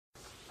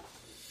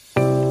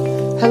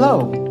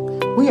Hello.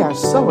 We are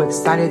so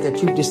excited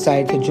that you've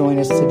decided to join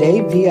us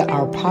today via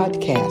our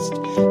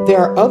podcast. There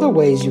are other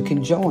ways you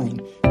can join.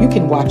 You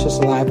can watch us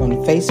live on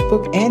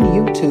Facebook and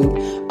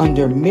YouTube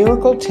under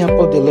Miracle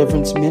Temple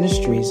Deliverance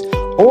Ministries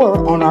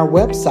or on our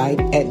website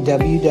at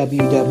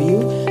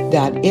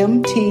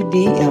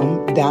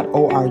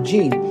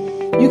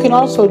www.mtdm.org. You can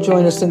also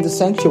join us in the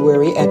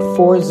sanctuary at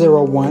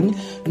 401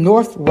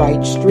 North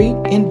Wright Street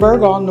in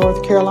Burgaw,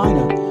 North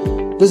Carolina.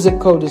 The zip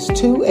code is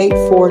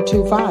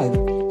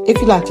 28425. If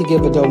you'd like to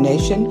give a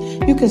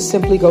donation, you can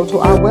simply go to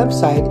our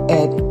website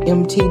at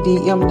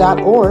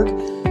mtdm.org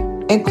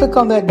and click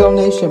on that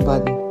donation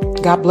button.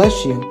 God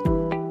bless you.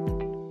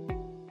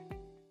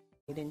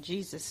 In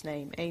Jesus'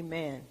 name,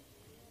 amen.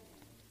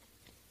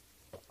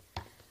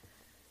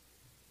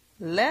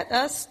 Let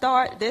us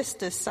start this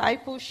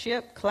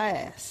discipleship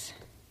class.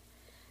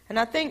 And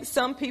I think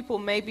some people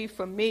may be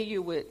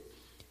familiar with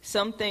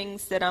some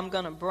things that I'm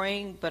going to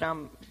bring, but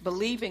I'm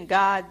believing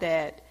God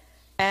that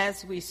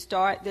as we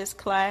start this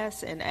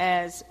class and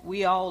as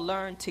we all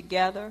learn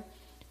together,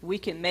 we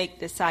can make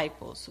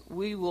disciples.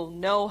 We will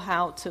know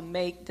how to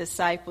make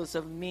disciples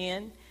of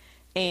men.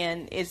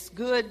 And it's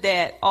good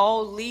that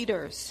all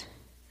leaders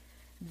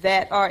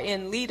that are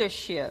in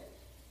leadership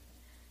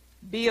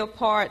be a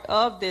part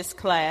of this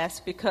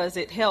class, because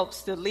it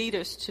helps the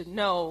leaders to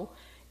know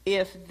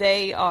if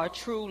they are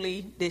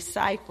truly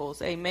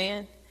disciples.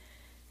 Amen.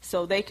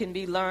 So they can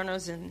be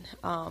learners and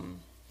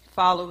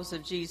followers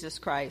of Jesus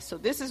Christ. So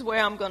this is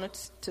where I'm going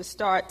to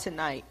start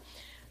tonight.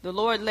 The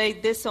Lord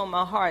laid this on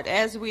my heart.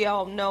 As we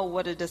all know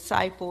what a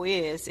disciple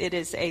is, it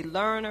is a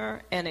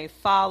learner and a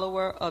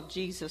follower of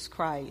Jesus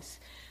Christ.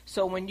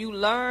 So when you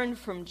learn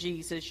from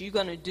Jesus, you're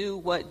going to do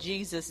what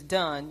Jesus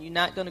done. You're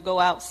not going to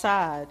go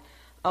outside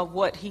of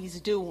what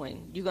he's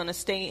doing. You're going to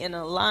stay in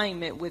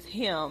alignment with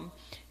him.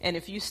 And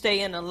if you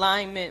stay in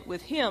alignment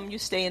with him, you're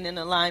staying in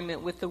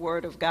alignment with the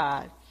Word of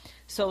God.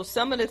 So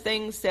some of the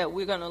things that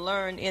we're going to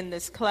learn in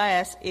this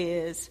class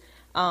is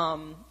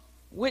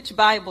which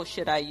Bible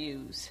should I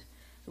use?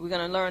 We're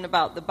going to learn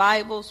about the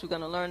Bibles. We're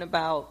going to learn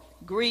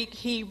about Greek,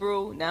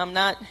 Hebrew. Now, I'm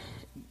not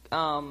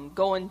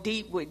going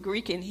deep with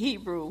Greek and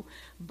Hebrew,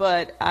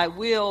 but I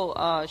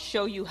will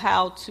show you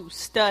how to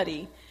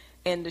study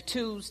and the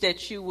tools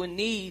that you will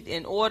need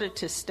in order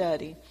to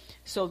study.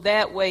 So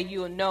that way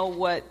you'll know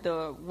what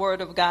the Word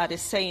of God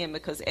is saying,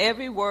 because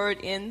every word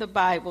in the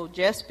Bible,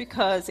 just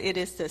because it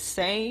is the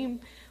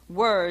same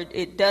word,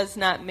 it does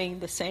not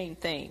mean the same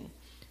thing.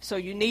 So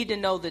you need to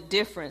know the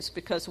difference,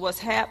 because what's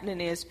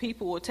happening is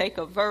people will take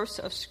a verse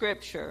of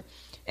Scripture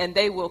and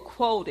they will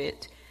quote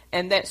it,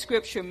 and that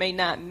Scripture may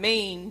not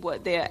mean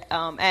what they're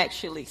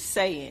actually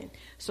saying.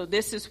 So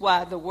this is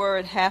why the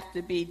word have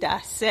to be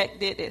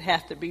dissected. It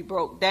has to be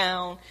broke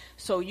down,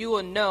 so you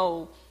will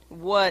know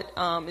what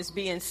is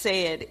being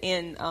said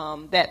in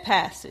that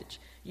passage.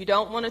 You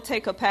don't want to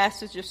take a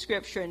passage of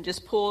Scripture and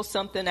just pull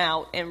something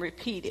out and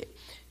repeat it.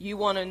 You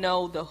want to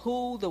know the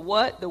who, the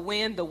what, the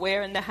when, the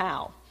where, and the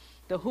how.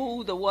 The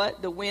who, the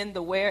what, the when,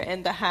 the where,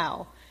 and the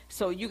how.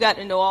 So you got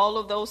to know all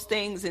of those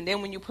things, and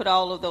then when you put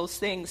all of those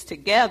things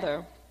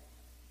together,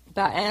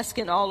 by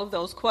asking all of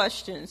those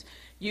questions,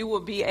 you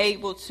will be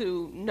able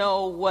to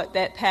know what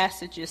that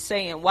passage is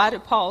saying. Why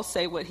did Paul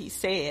say what he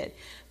said?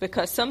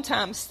 Because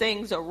sometimes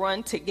things are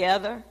run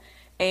together,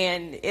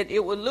 and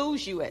it will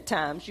lose you at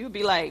times. You'll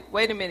be like,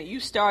 wait a minute, you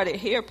started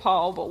here,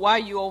 Paul, but why are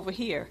you over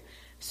here?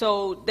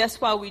 So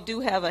that's why we do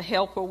have a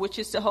helper, which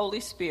is the Holy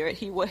Spirit.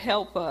 He will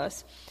help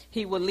us.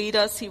 He will lead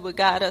us. He will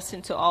guide us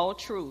into all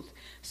truth.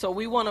 So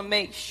we want to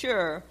make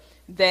sure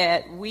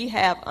that we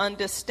have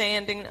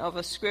understanding of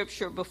a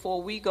scripture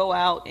before we go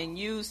out and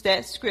use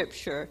that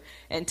scripture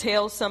and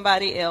tell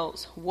somebody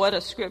else what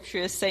a scripture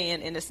is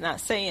saying, and it's not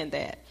saying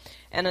that.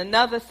 And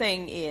another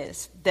thing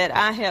is that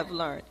I have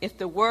learned, if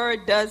the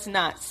word does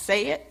not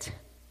say it,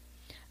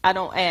 I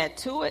don't add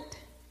to it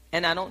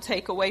and I don't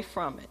take away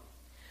from it.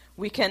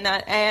 We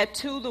cannot add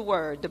to the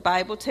word. The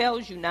Bible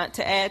tells you not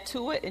to add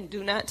to it and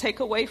do not take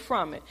away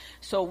from it.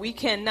 So we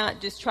cannot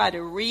just try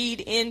to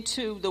read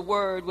into the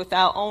word with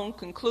our own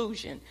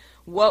conclusion.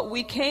 What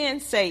we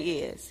can say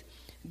is,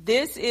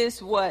 this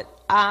is what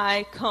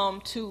I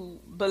come to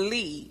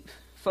believe.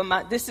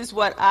 This is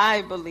what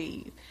I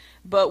believe.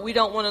 But we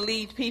don't want to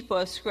lead people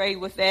astray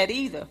with that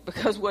either,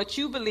 because what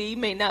you believe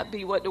may not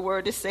be what the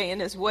word is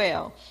saying as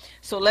well.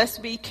 So let's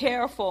be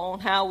careful on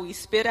how we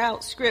spit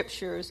out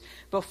scriptures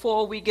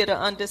before we get an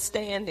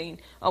understanding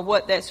of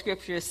what that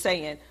scripture is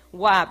saying.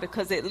 Why?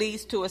 Because it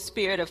leads to a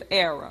spirit of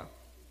error.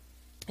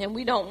 And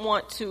we don't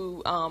want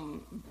to,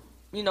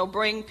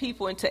 bring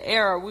people into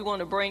error. We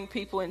want to bring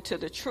people into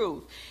the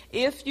truth.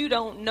 If you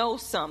don't know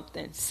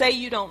something, say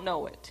you don't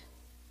know it.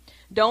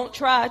 Don't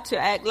try to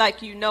act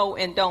like you know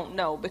and don't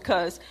know,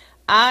 because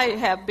I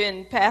have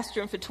been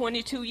pastoring for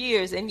 22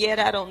 years and yet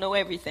I don't know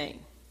everything.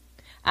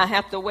 I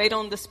have to wait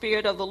on the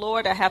Spirit of the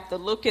Lord. I have to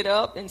look it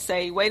up and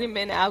say, wait a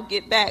minute, I'll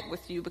get back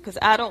with you, because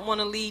I don't want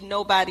to lead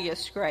nobody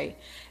astray.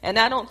 And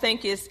I don't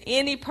think it's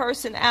any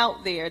person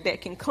out there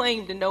that can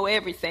claim to know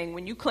everything.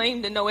 When you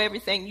claim to know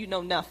everything, you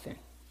know nothing.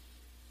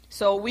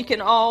 So we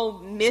can all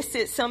miss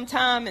it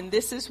sometime, and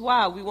this is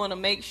why we want to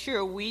make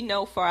sure we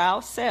know for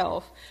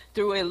ourselves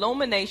through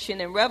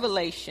illumination and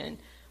revelation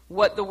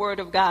what the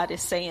Word of God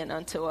is saying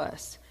unto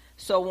us.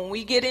 So when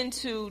we get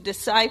into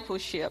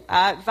discipleship,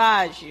 I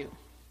advise you,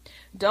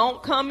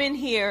 don't come in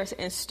here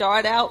and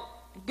start out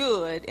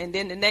good, and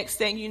then the next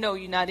thing you know,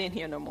 you're not in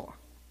here no more.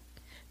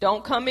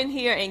 Don't come in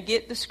here and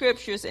get the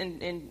scriptures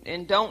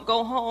and don't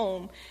go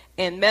home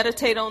and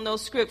meditate on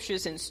those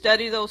scriptures and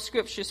study those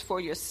scriptures for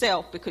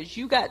yourself, because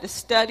you got to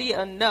study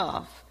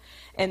enough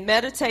and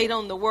meditate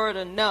on the word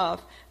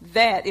enough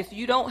that if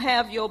you don't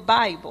have your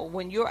Bible,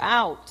 when you're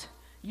out,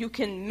 you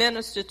can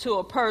minister to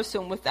a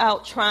person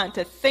without trying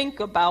to think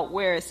about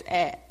where it's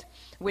at.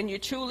 When you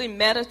truly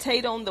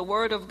meditate on the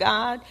word of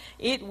God,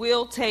 it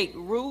will take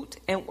root,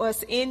 and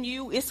what's in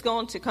you, it's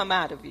going to come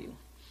out of you.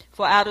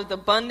 For out of the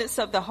abundance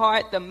of the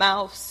heart, the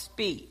mouth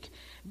speak.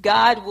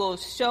 God will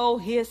show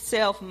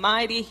himself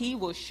mighty. He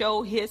will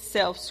show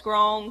himself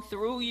strong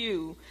through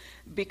you,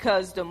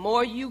 because the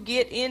more you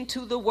get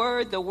into the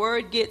word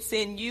gets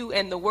in you,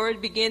 and the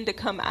word begin to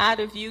come out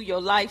of you.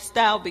 Your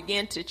lifestyle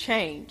begin to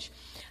change.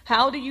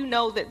 How do you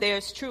know that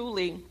there's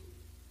truly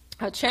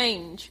a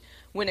change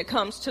when it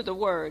comes to the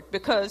word?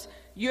 Because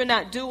you're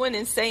not doing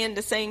and saying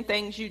the same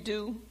things you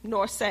do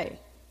nor say.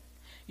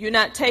 You're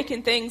not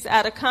taking things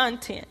out of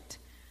content.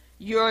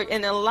 You're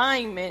in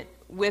alignment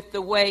with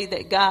the way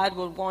that God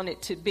would want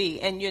it to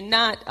be. And you're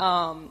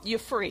not, you're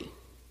free.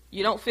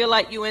 You don't feel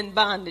like you're in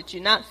bondage.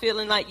 You're not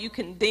feeling like you're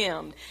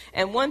condemned.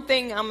 And one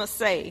thing I'm going to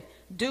say,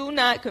 do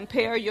not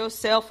compare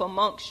yourself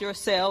amongst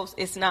yourselves.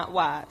 It's not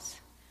wise.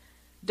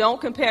 Don't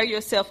compare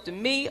yourself to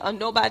me or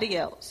nobody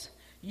else.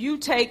 You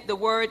take the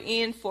word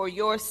in for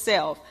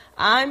yourself.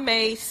 I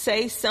may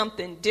say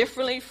something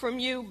differently from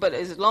you, but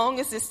as long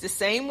as it's the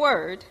same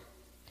word,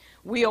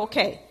 we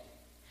okay.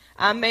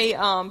 I may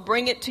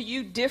bring it to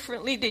you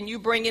differently than you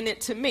bringing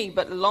it to me,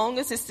 but as long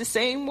as it's the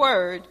same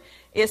word,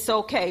 it's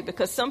okay.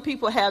 Because some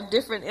people have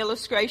different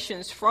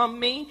illustrations from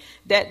me.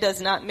 That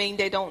does not mean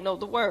they don't know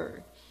the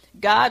word.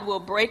 God will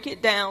break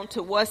it down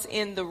to what's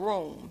in the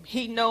room.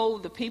 He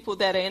knows the people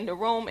that are in the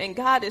room, and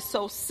God is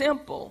so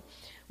simple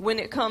when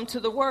it comes to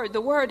the word. The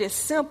word is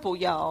simple,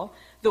 y'all.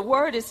 The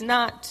word is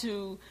not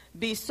to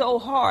be so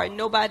hard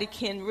nobody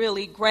can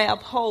really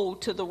grab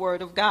hold to the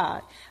word of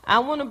God. I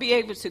want to be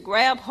able to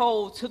grab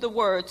hold to the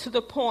word to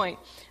the point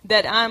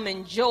that I'm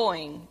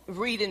enjoying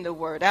reading the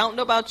word. I don't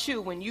know about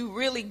you. When you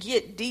really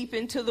get deep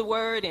into the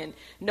word and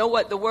know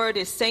what the word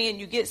is saying,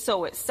 you get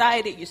so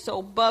excited, you're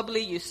so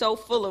bubbly, you're so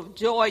full of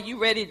joy, you're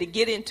ready to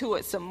get into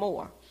it some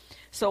more.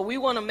 So we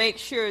want to make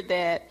sure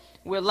that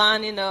we're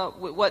lining up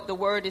with what the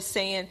word is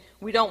saying.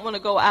 We don't want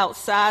to go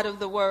outside of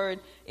the word.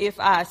 If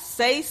I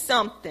say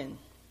something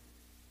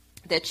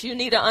that you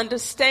need an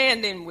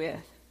understanding with,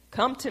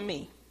 come to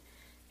me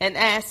and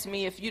ask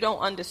me if you don't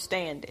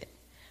understand it.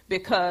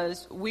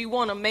 Because we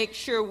want to make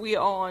sure we're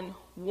on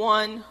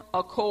one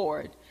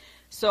accord.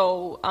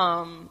 So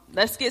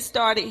let's get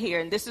started here.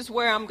 And this is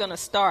where I'm going to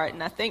start.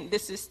 And I think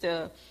this is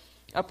the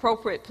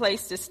appropriate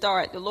place to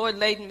start. The Lord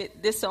laid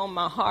this on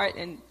my heart.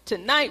 And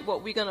tonight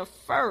what we're going to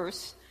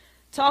first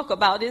talk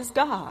about is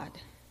God.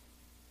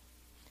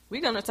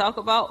 We're going to talk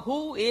about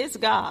who is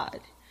God.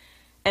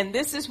 And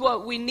this is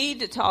what we need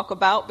to talk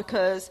about,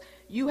 because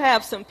you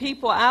have some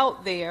people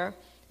out there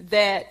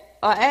that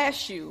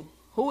ask you,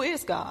 who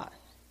is God?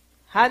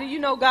 How do you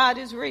know God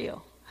is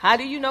real? How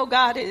do you know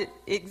God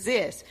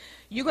exists?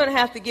 You're going to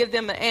have to give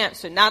them an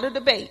answer, not a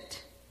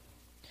debate.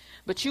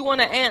 But you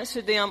want to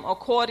answer them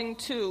according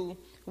to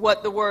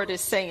what the word is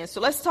saying. So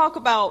let's talk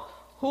about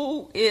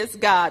who is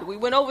God. We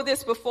went over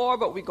this before,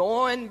 but we're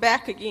going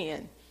back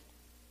again.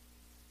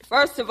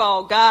 First of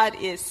all, God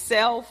is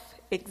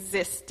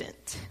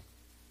self-existent.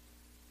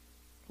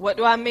 What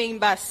do I mean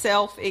by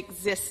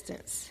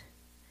self-existence?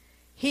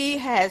 He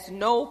has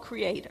no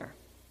creator,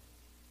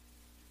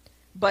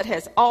 but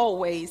has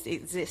always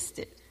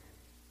existed.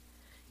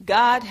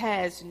 God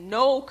has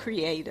no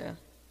creator,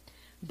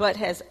 but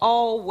has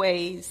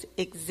always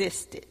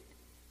existed.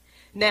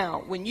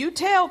 Now, when you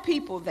tell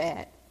people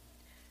that,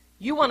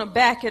 you want to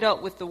back it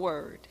up with the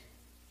word.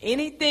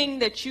 Anything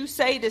that you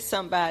say to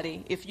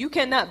somebody, if you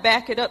cannot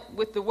back it up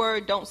with the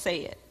word, don't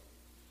say it.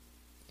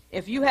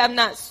 If you have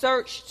not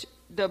searched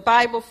the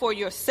Bible for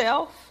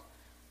yourself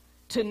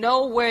to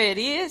know where it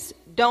is,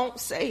 don't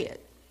say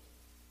it.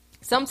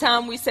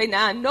 Sometimes we say,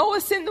 now I know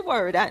it's in the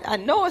word. I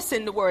know it's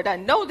in the word. I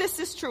know this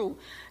is true.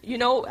 You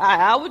know,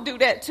 I would do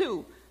that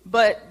too.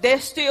 But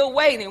they're still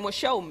waiting. Well,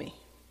 show me.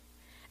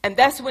 And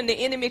that's when the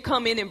enemy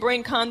come in and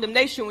bring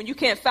condemnation, when you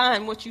can't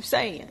find what you're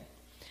saying.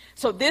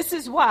 So this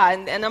is why,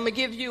 and I'm going to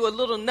give you a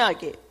little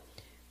nugget.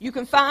 You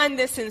can find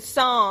this in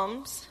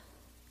Psalms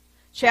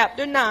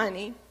chapter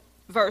 90,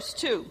 verse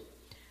 2.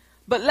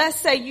 But let's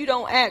say you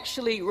don't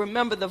actually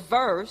remember the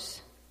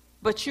verse,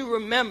 but you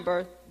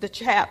remember the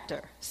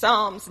chapter,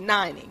 Psalms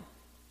 90.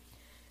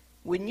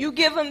 When you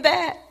give them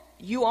that,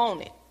 you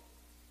own it.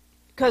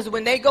 Because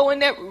when they go in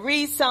there,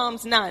 read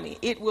Psalms 90,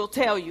 it will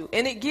tell you.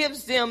 And it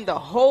gives them the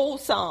whole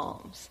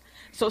Psalms.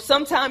 So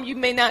sometimes you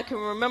may not can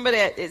remember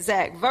that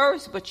exact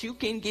verse, but you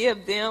can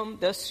give them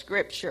the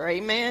scripture.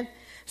 Amen.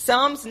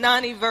 Psalms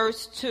 90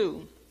 verse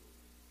 2,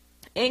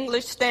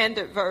 English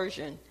Standard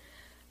Version.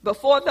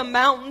 Before the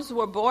mountains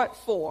were brought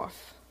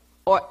forth,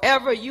 or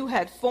ever you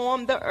had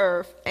formed the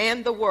earth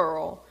and the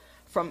world,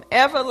 from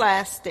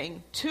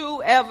everlasting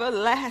to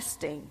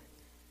everlasting,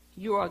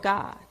 you are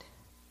God.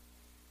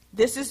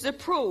 This is the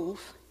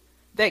proof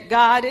that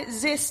God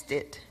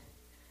existed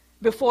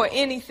before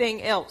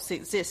anything else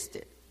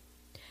existed.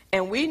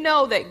 And we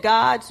know that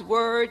God's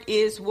word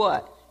is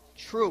what?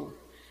 True.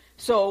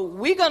 So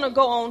we're going to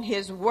go on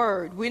his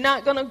word. We're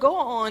not going to go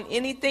on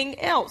anything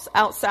else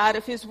outside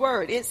of his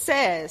word. It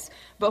says,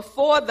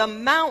 before the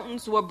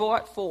mountains were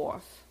brought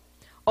forth,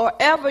 or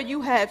ever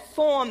you had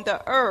formed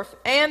the earth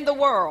and the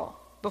world,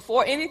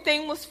 before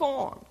anything was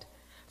formed,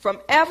 from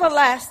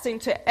everlasting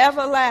to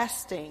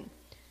everlasting,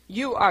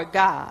 you are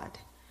God.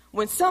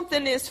 When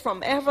something is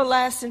from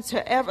everlasting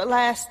to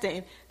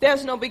everlasting,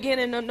 there's no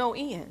beginning or no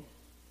end.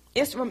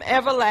 It's from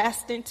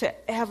everlasting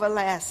to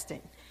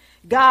everlasting.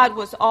 God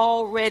was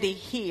already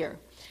here.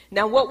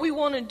 Now what we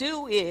want to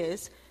do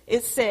is,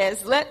 it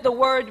says, let the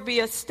word be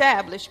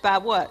established by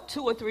what?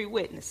 2 or 3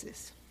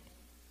 witnesses.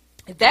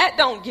 If that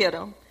don't get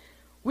them,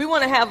 we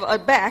want to have a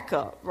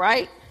backup,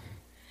 right?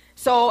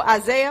 So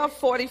Isaiah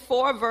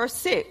 44 verse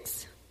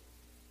 6.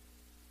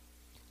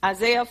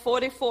 Isaiah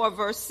 44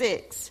 verse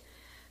 6.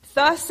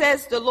 Thus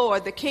says the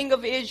Lord, the King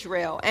of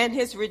Israel and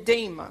his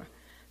Redeemer,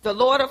 the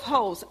Lord of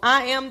hosts,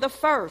 I am the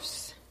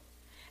first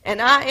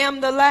and I am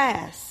the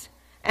last,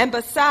 and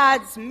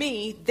besides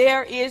me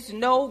there is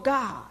no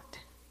God.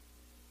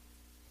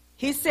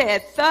 He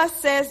said, thus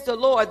says the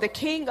Lord, the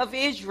King of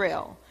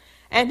Israel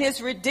and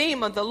his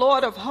Redeemer, the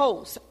Lord of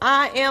hosts,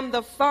 I am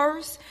the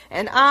first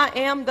and I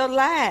am the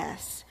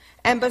last,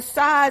 and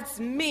besides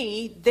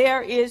me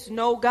there is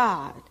no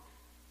God.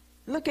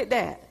 Look at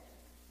that.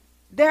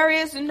 There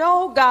is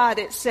no God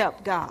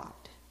except God.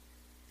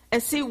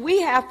 And see,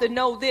 we have to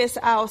know this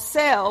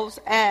ourselves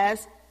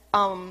as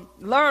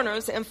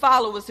learners and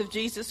followers of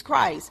Jesus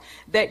Christ,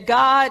 that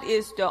God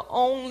is the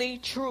only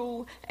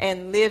true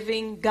and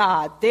living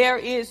God. There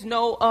is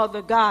no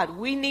other God.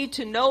 We need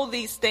to know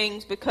these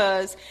things,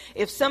 because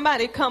if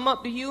somebody come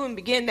up to you and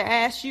begin to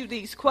ask you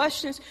these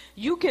questions,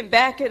 you can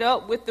back it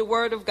up with the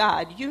word of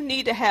God. You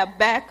need to have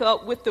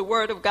backup with the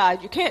word of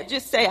God. You can't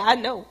just say, I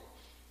know.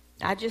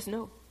 I just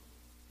know.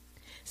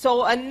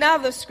 So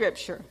another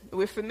scripture,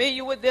 we're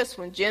familiar with this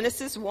one,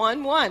 Genesis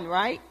 1:1,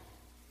 right?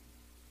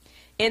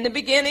 In the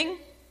beginning,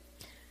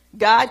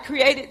 God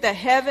created the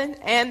heaven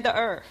and the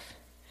earth.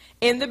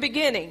 In the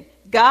beginning,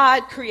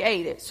 God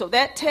created. So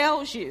that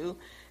tells you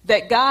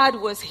that God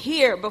was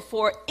here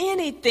before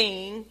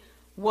anything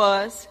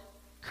was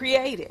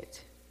created.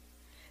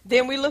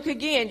 Then we look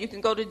again. You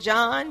can go to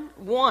John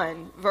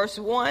 1, verse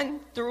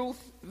 1 through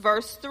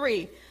verse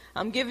 3.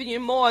 I'm giving you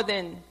more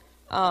than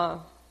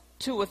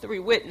 2 or 3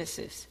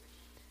 witnesses.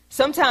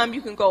 Sometimes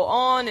you can go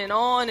on and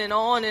on and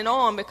on and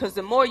on, because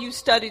the more you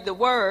study the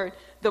word,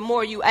 the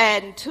more you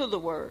add into the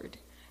word.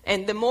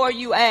 And the more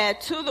you add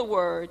to the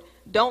word,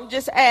 don't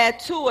just add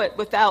to it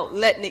without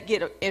letting it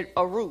get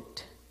a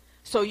root.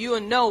 So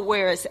you'll know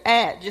where it's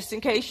at. Just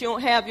in case you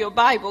don't have your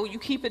Bible, you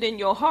keep it in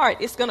your heart.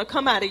 It's going to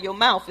come out of your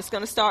mouth. It's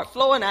going to start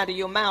flowing out of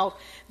your mouth,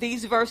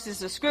 these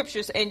verses of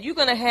scriptures. And you're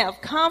going to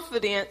have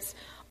confidence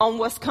on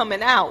what's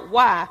coming out.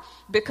 Why?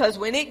 Because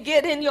when it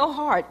get in your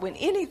heart, when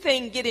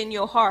anything get in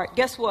your heart,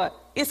 guess what?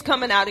 It's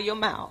coming out of your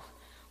mouth.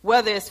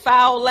 Whether it's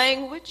foul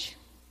language,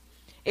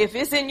 if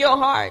it's in your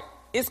heart,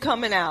 it's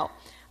coming out.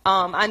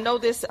 I know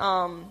this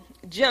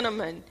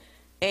gentleman,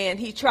 and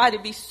he tried to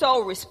be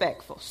so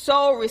respectful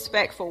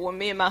when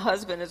me and my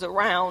husband is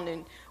around,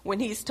 and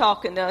when he's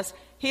talking to us,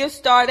 he'll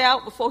start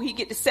out, before he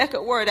get the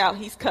second word out,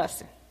 he's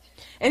cussing.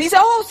 And he said,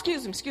 oh,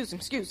 excuse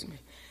me.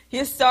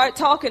 He'll start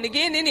talking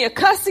again, then he'll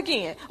cuss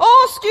again.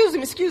 Oh,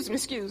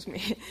 excuse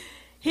me.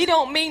 He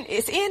don't mean,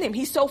 it's in him.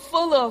 He's so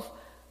full of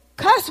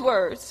cuss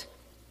words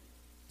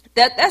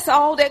that's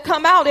all that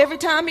come out every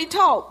time he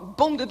talk.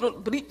 Boom,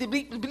 bleep, bleep,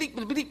 bleep, bleep,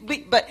 bleep,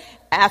 bleep. But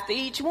after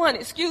each one,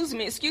 excuse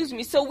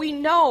me. So we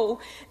know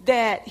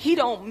that he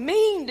don't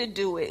mean to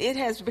do it. It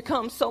has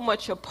become so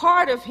much a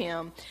part of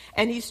him,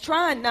 and he's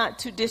trying not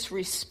to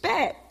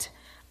disrespect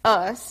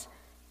us,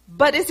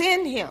 but it's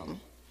in him.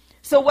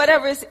 So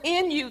whatever is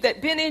in you,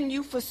 that been in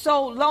you for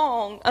so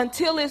long,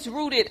 until it's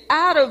rooted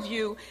out of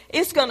you,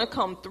 it's going to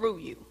come through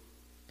you.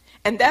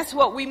 And that's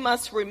what we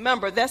must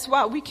remember. That's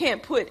why we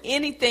can't put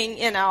anything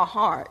in our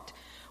heart.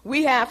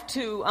 We have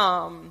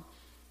to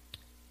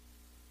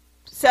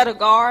set a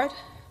guard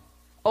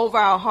over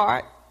our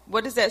heart.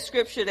 What is that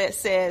scripture that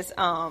says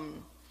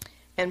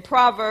in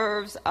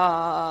Proverbs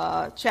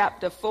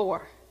chapter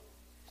 4,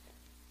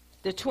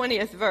 the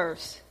 20th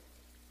verse?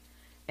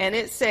 And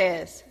it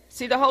says,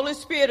 see, the Holy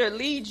Spirit will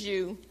lead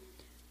you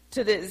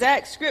to the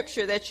exact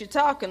scripture that you're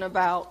talking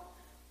about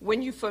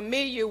when you're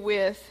familiar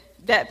with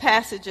that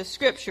passage of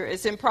scripture.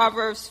 It's in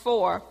Proverbs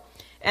 4.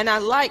 And I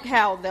like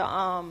how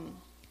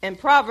in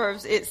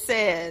Proverbs it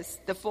says,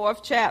 the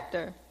 4th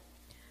chapter,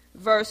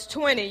 verse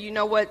 20, you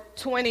know what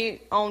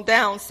 20 on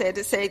down said?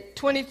 It said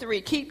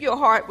 23, keep your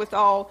heart with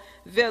all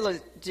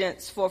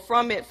diligence, for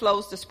from it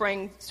flows the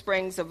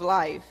springs of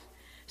life.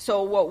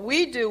 So what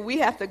we do, we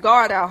have to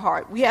guard our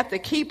heart. We have to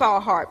keep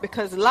our heart,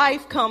 because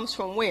life comes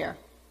from where?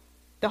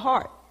 The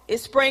heart. It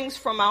springs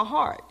from our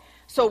heart.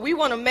 So we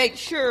want to make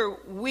sure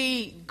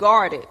we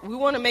guard it. We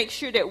want to make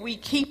sure that we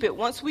keep it.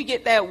 Once we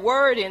get that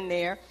word in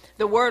there,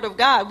 the word of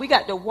God, we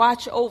got to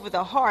watch over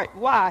the heart.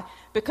 Why?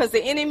 Because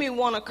the enemy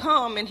want to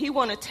come and he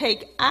want to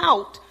take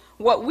out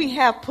what we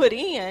have put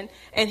in,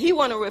 and he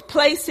want to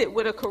replace it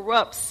with a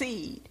corrupt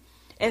seed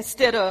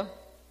instead of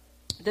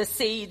the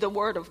seed, the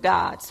word of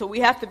God. So we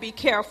have to be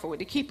careful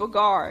to keep a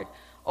guard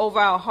over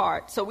our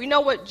heart. So we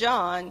know what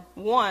John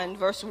 1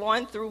 verse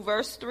 1 through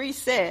verse 3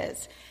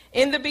 says.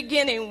 In the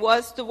beginning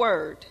was the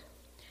Word,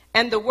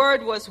 and the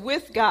Word was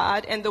with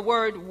God, and the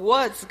Word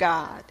was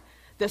God.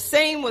 The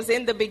same was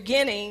in the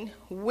beginning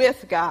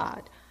with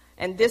God.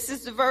 And this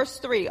is the verse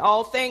 3.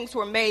 All things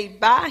were made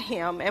by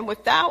him, and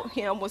without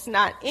him was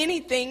not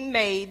anything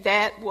made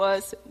that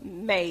was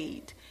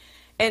made.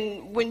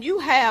 And when you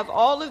have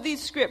all of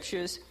these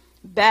scriptures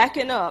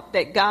backing up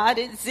that God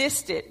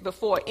existed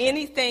before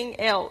anything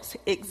else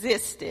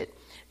existed.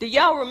 Do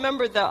y'all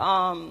remember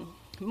the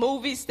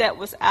movies that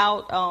was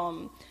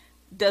out,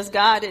 Does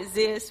God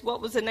Exist?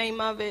 What was the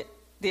name of it?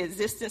 The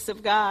Existence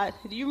of God.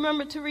 Do you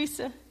remember,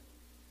 Teresa?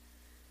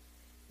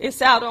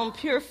 It's out on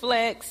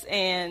PureFlex,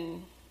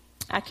 and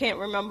I can't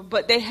remember,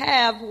 but they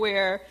have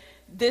where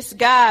this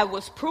guy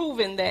was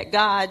proving that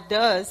God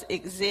does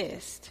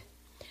exist.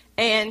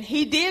 And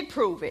he did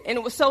prove it. And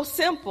it was so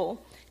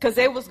simple, because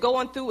they was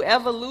going through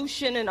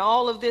evolution and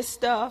all of this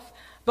stuff.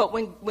 But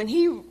when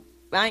he,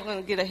 I ain't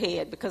going to get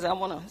ahead because I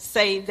want to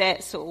save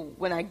that. So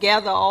when I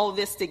gather all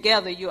this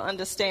together, you'll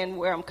understand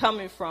where I'm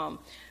coming from.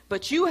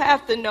 But you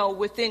have to know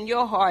within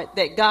your heart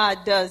that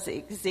God does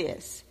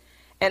exist.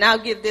 And I'll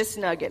give this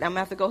nugget. I'm going to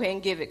have to go ahead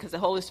and give it because the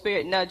Holy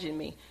Spirit nudging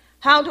me.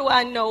 How do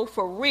I know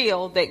for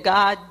real that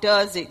God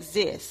does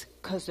exist?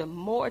 Because the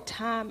more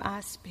time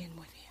I spend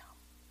with him,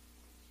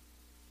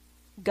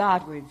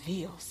 God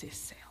reveals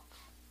himself.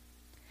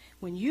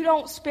 When you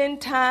don't spend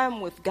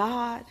time with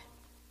God,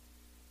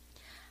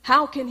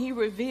 how can he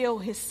reveal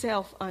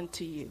himself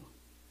unto you?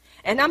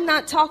 And I'm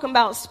not talking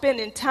about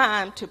spending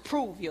time to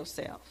prove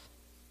yourself.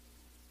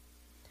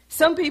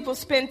 Some people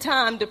spend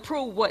time to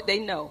prove what they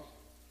know.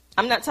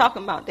 I'm not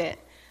talking about that.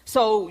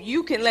 So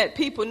you can let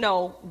people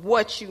know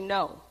what you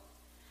know.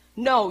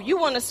 No, you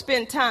want to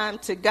spend time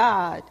to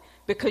God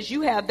because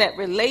you have that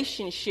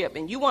relationship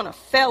and you want to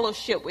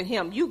fellowship with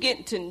him. You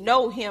get to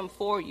know him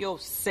for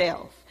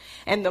yourself.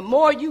 And the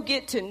more you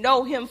get to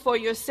know him for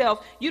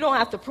yourself, you don't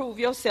have to prove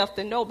yourself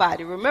to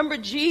nobody. Remember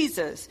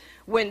Jesus,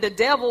 when the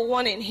devil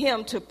wanted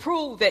him to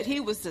prove that he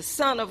was the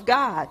Son of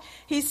God.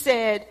 He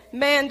said,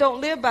 man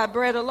don't live by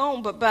bread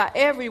alone, but by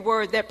every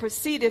word that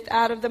proceedeth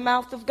out of the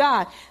mouth of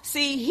God.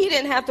 See, he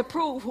didn't have to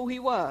prove who he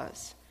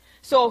was.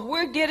 So if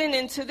we're getting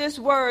into this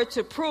word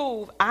to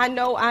prove, I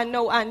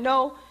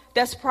know,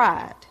 that's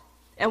pride.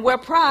 And where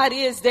pride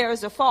is, there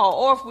is a fall.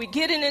 Or if we're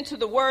getting into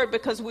the word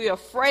because we're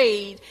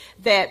afraid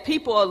that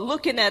people are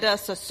looking at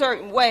us a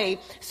certain way,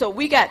 so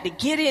we got to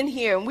get in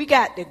here and we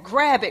got to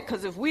grab it,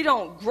 because if we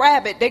don't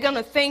grab it, they're going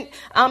to think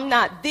I'm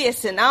not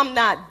this and I'm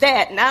not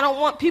that. And I don't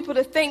want people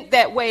to think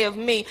that way of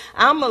me.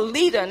 I'm a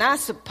leader and I'm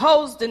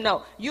supposed to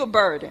know. You're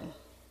burdened.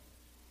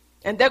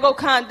 And there go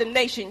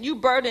condemnation. You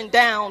burdened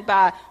down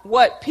by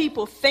what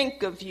people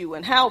think of you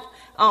and how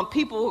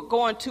people are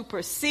going to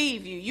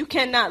perceive you. You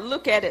cannot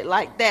look at it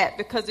like that,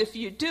 because if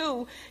you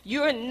do,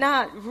 you're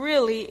not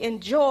really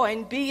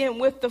enjoying being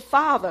with the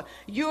Father.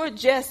 You're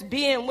just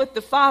being with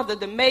the Father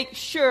to make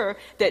sure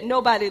that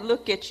nobody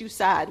look at you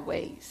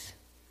sideways.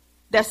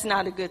 That's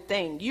not a good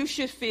thing. You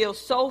should feel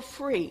so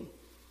free.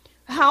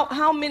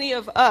 How many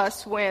of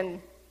us,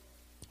 when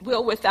we're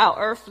with our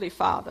earthly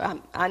father,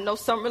 I know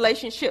some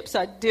relationships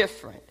are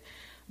different,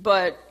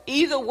 but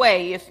either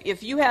way,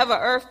 if you have an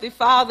earthly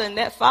father and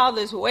that father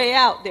is way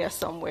out there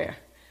somewhere,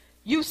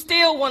 you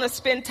still want to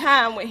spend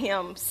time with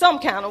him some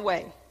kind of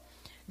way.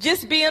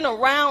 Just being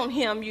around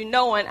him, you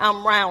knowing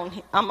I'm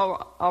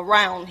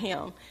around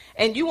him,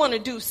 and you want to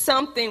do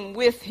something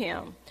with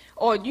him.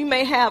 Or you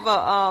may have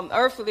a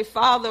earthly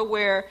father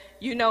where,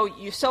 you know,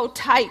 you're so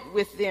tight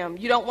with them.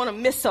 You don't want to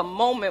miss a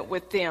moment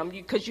with them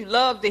because you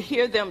love to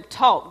hear them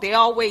talk. They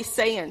always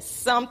saying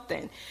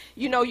something.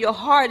 You know, your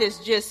heart is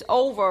just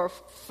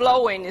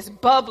overflowing. It's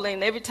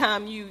bubbling every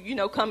time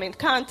you come in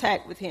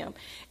contact with him.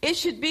 It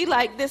should be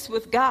like this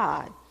with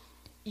God.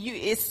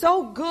 It's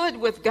so good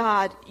with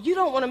God. You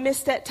don't want to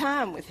miss that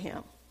time with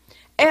him.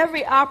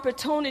 Every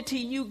opportunity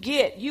you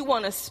get, you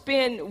want to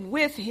spend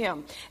with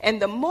him.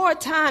 And the more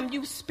time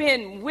you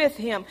spend with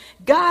him,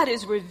 God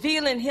is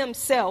revealing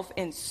himself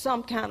in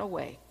some kind of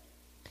way.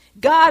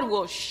 God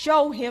will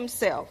show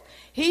himself.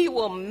 He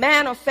will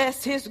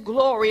manifest his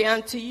glory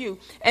unto you.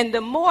 And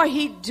the more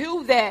he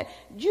do that,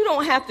 you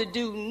don't have to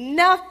do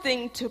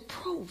nothing to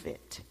prove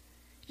it.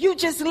 You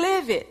just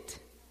live it.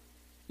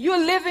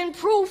 You're living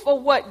proof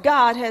of what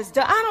God has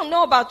done. I don't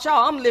know about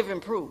y'all. I'm living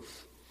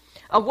proof.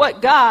 of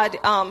what God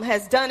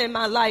has done in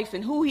my life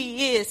and who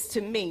he is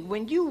to me,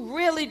 when you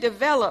really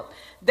develop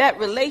that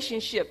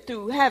relationship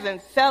through having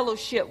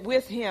fellowship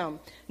with him,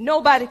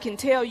 nobody can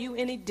tell you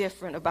any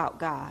different about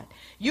God.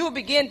 You'll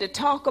begin to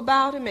talk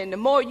about him, and the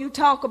more you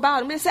talk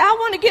about him, they say, I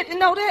want to get to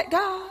know that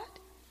God.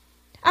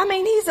 I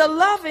mean, he's a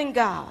loving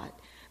God,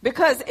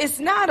 because it's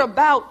not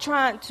about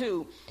trying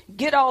to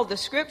get all the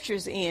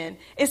scriptures in.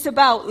 It's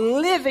about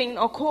living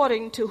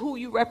according to who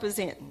you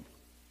represent.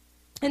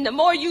 And the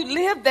more you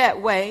live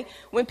that way,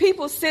 when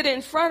people sit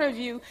in front of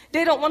you,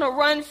 they don't want to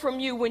run from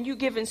you when you're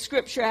giving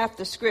scripture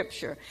after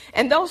scripture.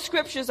 And those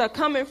scriptures are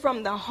coming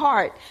from the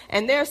heart,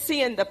 and they're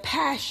seeing the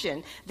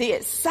passion, the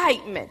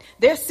excitement.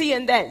 They're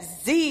seeing that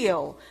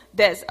zeal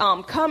that's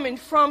coming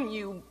from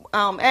you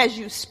as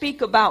you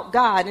speak about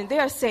God. And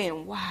they're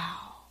saying,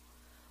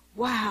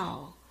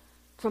 wow.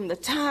 From the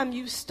time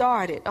you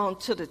started on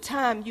to the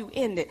time you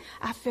ended,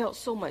 I felt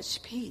so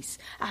much peace.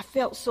 I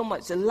felt so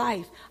much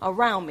life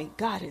around me.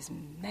 God is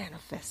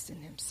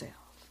manifesting himself.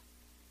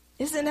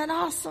 Isn't that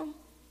awesome?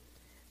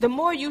 The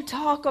more you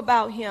talk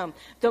about him,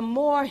 the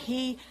more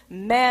he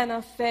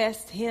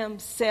manifests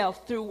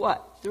himself through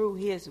what? Through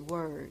his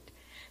word.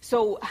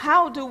 So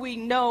how do we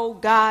know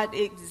God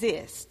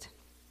exists?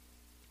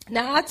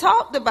 Now, I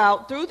talked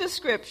about through the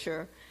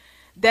scripture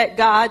that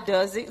God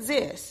does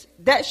exist.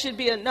 That should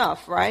be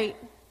enough, right?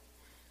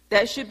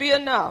 That should be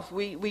enough.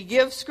 We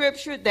give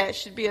scripture, that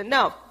should be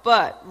enough.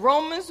 But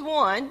Romans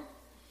 1,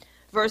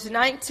 verse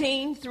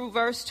 19 through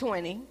verse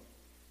 20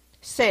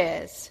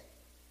 says,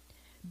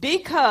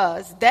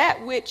 because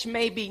that which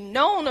may be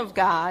known of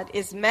God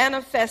is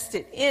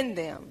manifested in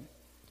them,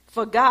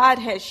 for God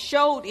has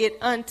showed it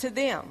unto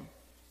them.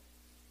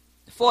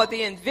 For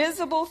the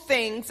invisible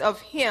things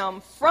of him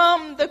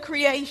from the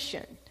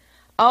creation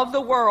of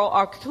the world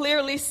are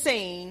clearly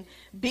seen,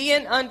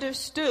 being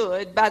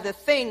understood by the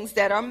things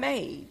that are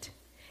made,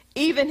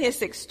 even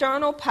his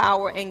external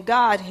power and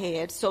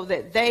Godhead, so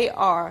that they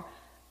are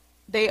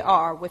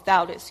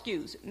without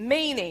excuse.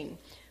 Meaning,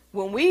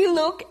 when we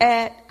look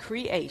at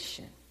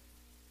creation,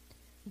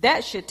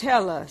 that should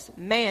tell us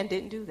man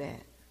didn't do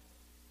that.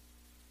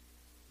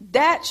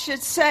 That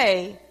should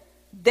say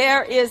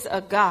there is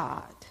a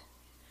God.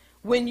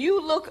 When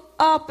you look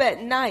up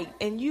at night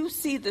and you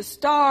see the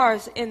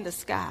stars in the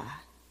sky,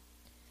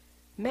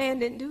 man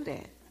didn't do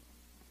that.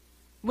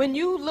 When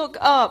you look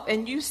up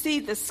and you see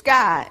the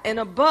sky, and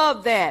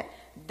above that,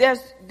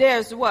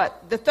 there's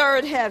what? The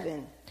third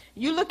heaven.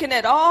 You're looking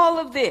at all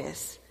of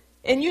this,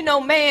 and you know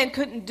man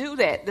couldn't do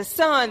that. The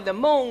sun, the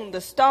moon,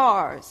 the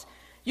stars.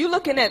 You're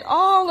looking at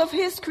all of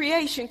his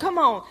creation. Come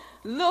on,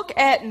 look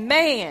at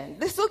man.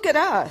 Let's look at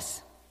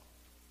us.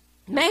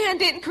 Man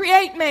didn't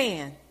create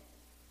man.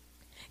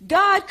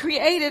 God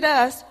created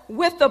us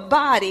with a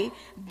body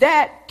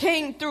that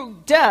came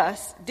through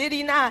dust, did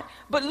he not?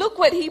 But look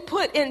what he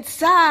put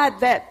inside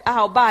that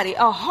our body,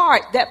 a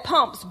heart that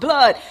pumps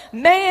blood.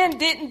 Man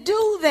didn't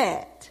do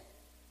that.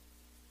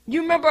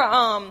 You remember,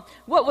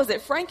 what was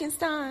it,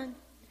 Frankenstein?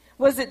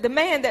 Was it the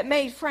man that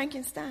made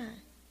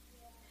Frankenstein?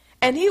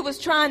 And he was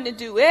trying to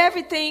do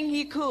everything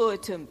he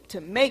could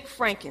to make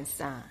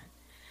Frankenstein.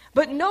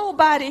 But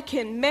nobody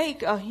can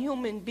make a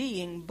human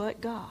being but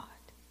God.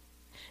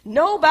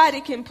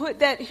 Nobody can put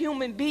that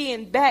human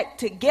being back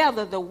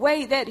together the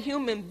way that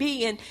human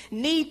being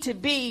need to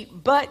be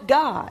but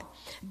God.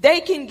 They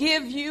can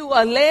give you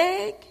a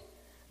leg,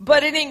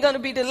 but it ain't going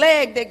to be the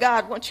leg that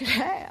God wants you to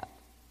have.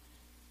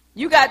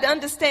 You got to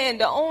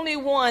understand the only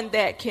one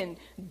that can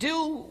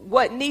do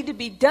what need to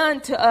be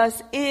done to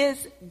us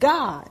is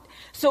God.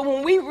 So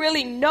when we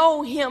really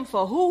know him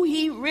for who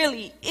he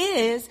really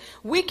is,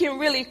 we can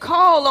really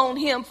call on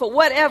him for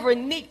whatever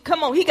need.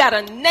 Come on, he got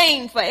a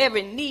name for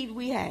every need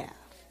we have.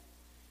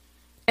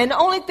 And the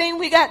only thing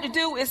we got to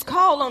do is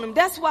call on him.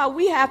 That's why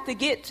we have to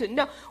get to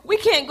know. We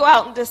can't go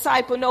out and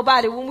disciple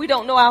nobody when we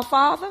don't know our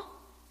Father.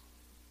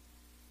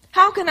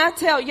 How can I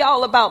tell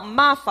y'all about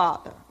my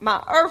Father,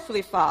 my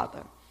earthly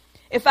Father,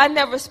 if I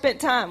never spent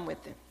time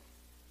with him?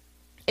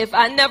 If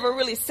I never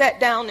really sat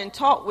down and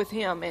talked with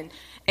him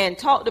and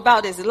talked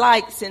about his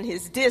likes and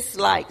his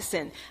dislikes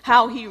and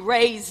how he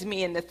raised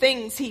me and the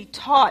things he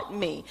taught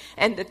me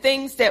and the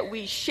things that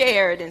we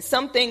shared, and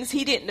some things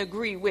he didn't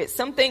agree with,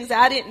 some things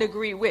I didn't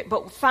agree with,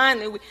 but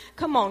finally,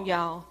 come on,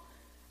 y'all.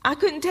 I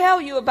couldn't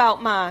tell you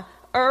about my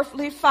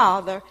earthly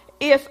father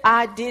if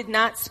I did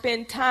not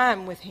spend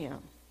time with him.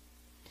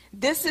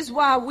 This is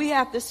why we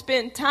have to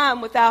spend time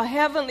with our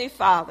Heavenly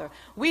Father.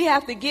 We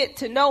have to get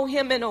to know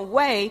him in a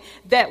way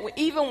that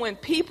even when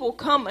people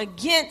come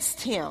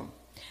against him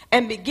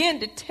and begin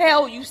to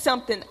tell you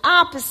something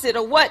opposite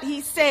of what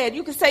he said,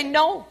 you can say,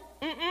 no,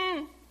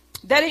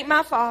 that ain't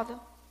my Father.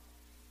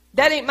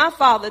 That ain't my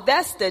Father.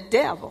 That's the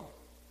devil.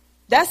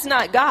 That's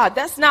not God.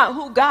 That's not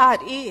who God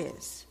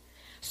is.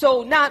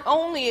 So not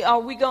only are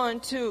we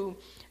going to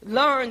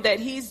learn that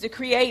he's the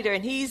creator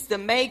and he's the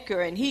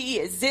maker and he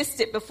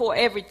existed before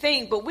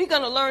everything, but we're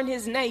going to learn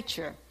his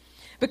nature.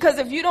 Because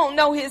if you don't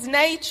know his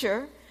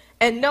nature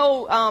and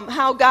know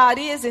how God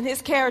is and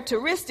his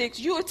characteristics,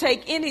 you will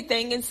take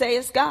anything and say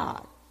it's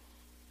God.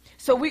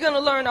 So we're going to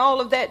learn all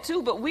of that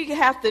too, but we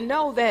have to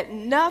know that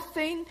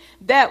nothing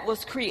that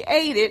was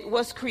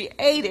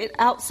created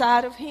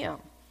outside of him.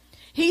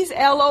 He's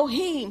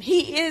Elohim.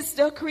 He is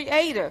the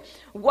creator.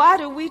 Why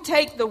do we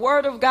take the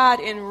word of God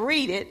and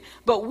read it,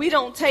 but we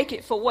don't take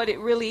it for what it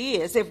really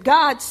is? If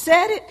God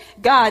said it,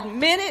 God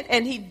meant it,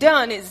 and he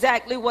done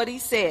exactly what he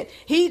said.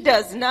 He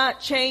does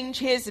not change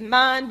his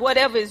mind.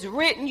 Whatever is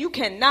written, you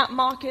cannot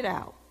mark it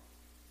out.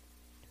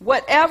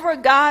 Whatever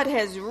God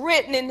has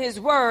written in his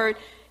word,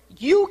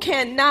 you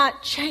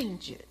cannot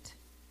change it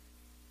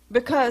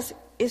because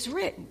it's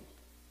written,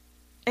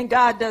 and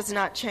God does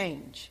not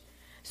change.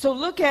 So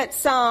look at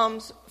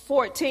Psalms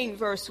 14,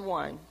 verse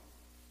 1.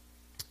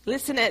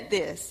 Listen at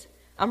this.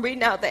 I'm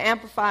reading out the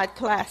Amplified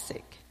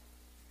Classic.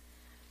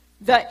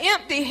 The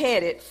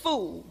empty-headed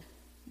fool,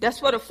 that's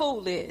what a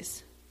fool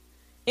is,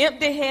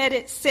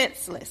 empty-headed,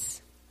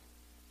 senseless,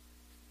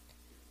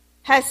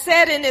 has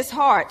said in his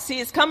heart, see,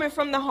 it's coming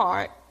from the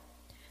heart,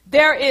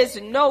 there is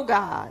no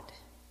God.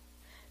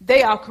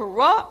 They are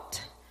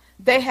corrupt.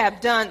 They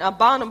have done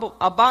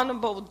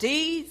abominable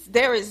deeds.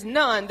 There is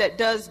none that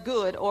does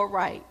good or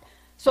right.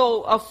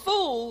 So a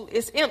fool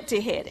is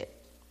empty-headed,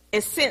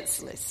 is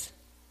senseless,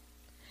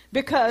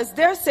 because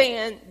they're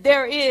saying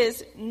there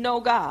is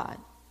no God.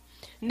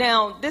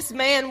 Now, this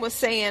man was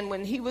saying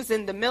when he was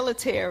in the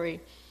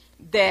military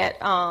that,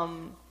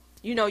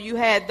 you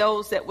had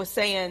those that were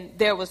saying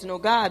there was no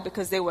God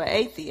because they were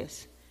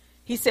atheists.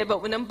 He said,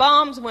 but when them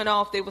bombs went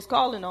off, they was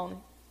calling on him.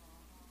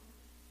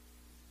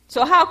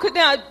 So how could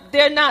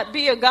there not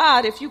be a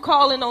God if you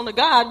calling on a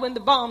God when the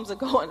bombs are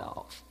going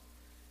off?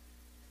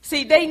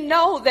 See, they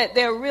know that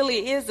there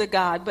really is a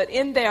God, but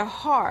in their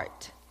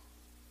heart,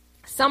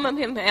 some of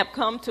them have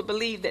come to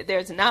believe that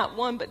there's not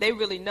one, but they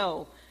really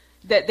know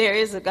that there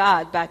is a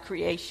God by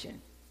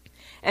creation.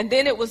 And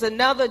then it was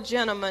another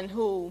gentleman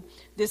who,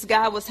 this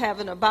guy was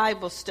having a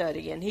Bible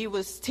study, and he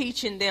was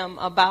teaching them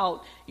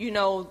about,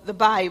 the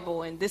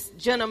Bible. And this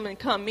gentleman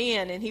come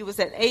in, and he was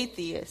an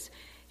atheist.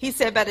 He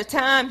said by the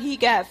time he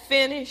got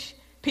finished,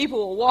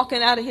 people were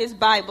walking out of his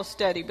Bible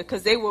study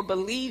because they were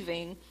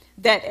believing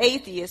that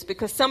atheist,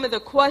 because some of the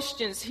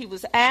questions he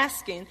was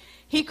asking,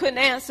 he couldn't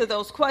answer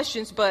those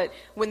questions. But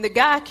when the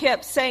guy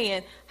kept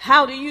saying,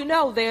 how do you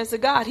know there's a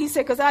God? He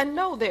said, because I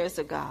know there's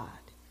a God.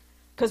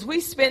 Because we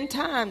spend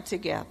time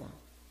together.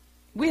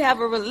 We have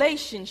a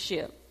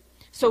relationship.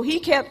 So he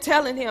kept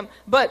telling him,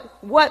 but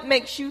what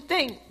makes you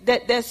think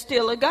that there's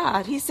still a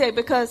God? He said,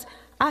 because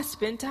I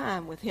spend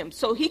time with him.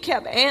 So he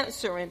kept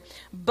answering,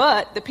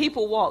 but the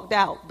people walked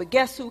out. But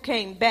guess who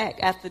came back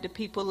after the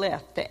people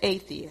left? The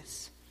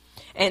atheists.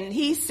 And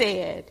he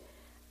said,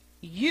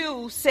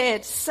 you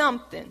said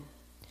something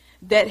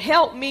that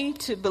helped me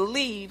to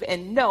believe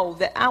and know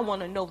that I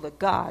want to know the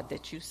God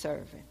that you're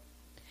serving.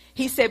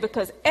 He said,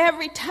 because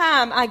every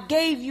time I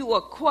gave you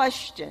a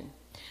question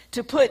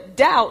to put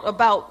doubt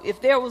about if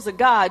there was a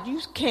God,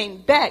 you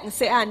came back and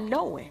said, I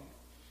know him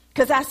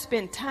because I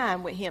spend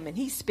time with him and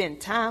he spent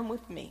time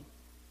with me.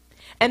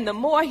 And the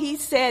more he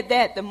said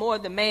that, the more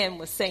the man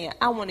was saying,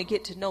 I want to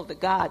get to know the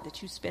God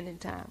that you're spending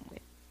time with.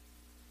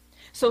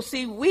 So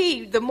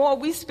see, the more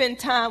we spend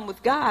time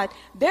with God,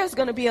 there's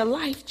going to be a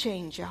life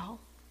change, y'all.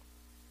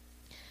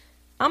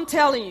 I'm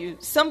telling you,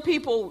 some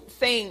people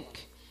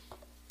think,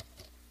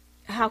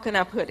 how can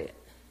I put it?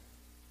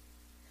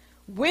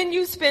 When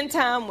you spend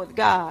time with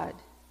God,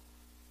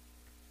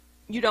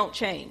 you don't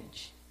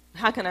change.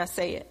 How can I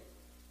say it?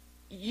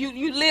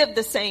 You live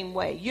the same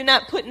way. You're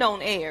not putting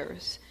on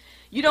airs.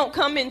 You don't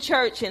come in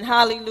church and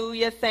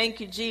hallelujah,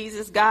 thank you,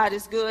 Jesus, God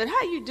is good.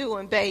 How you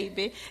doing,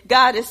 baby?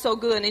 God is so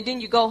good. And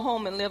then you go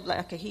home and live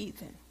like a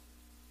heathen.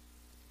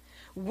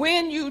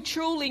 When you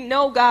truly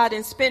know God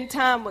and spend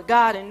time with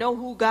God and know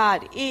who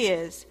God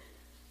is,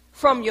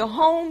 from your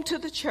home to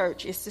the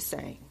church, it's the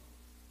same.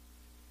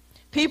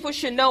 People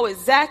should know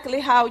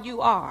exactly how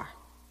you are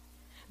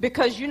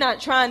because you're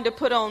not trying to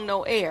put on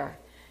no air.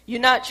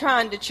 You're not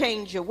trying to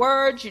change your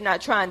words. You're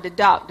not trying to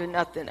doctor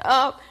nothing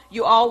up.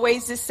 You're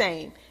always the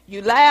same.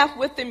 You laugh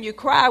with them, you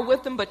cry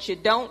with them, but you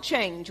don't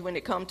change when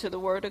it comes to the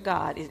word of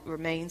God. It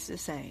remains the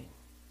same.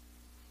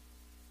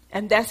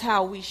 And that's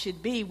how we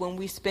should be when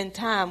we spend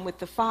time with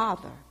the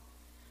Father.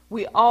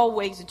 We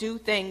always do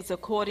things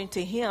according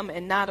to him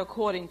and not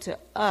according to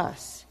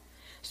us.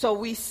 So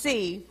we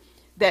see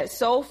that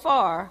so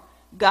far,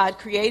 God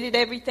created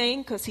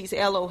everything because he's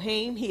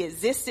Elohim. He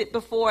existed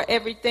before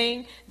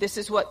everything. This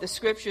is what the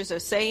scriptures are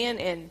saying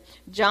in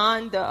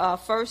John, the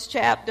first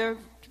chapter,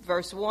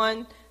 verse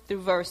 1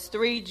 through verse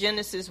 3,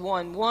 Genesis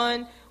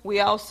 1:1. We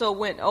also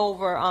went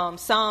over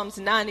Psalms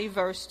 90,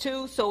 verse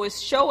 2. So it's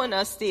showing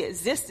us the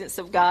existence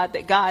of God,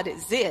 that God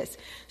exists.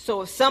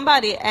 So if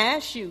somebody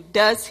asks you,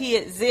 does he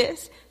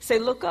exist? Say,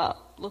 look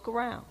up, look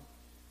around.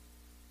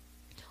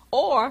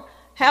 Or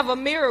have a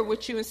mirror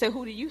with you and say,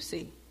 who do you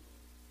see?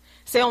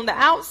 Say, on the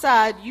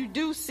outside, you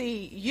do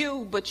see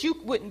you, but you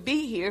wouldn't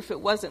be here if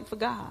it wasn't for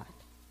God.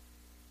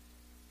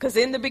 Because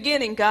in the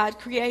beginning, God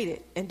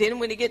created. And then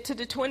when you get to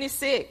the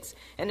 26th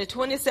and the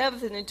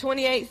 27th and the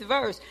 28th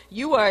verse,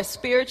 you are a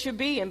spiritual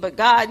being, but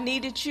God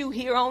needed you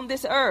here on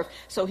this earth.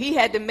 So he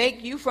had to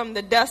make you from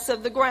the dust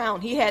of the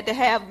ground. He had to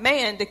have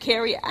man to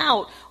carry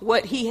out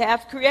what he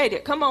have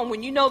created. Come on,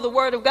 when you know the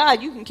word of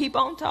God, you can keep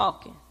on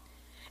talking.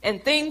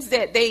 And things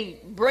that they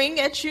bring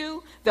at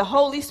you, the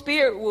Holy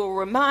Spirit will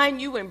remind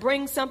you and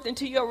bring something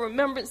to your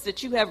remembrance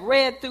that you have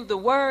read through the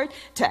word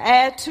to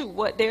add to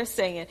what they're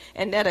saying.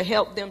 And that'll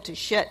help them to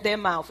shut their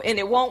mouth. And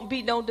it won't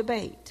be no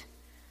debate.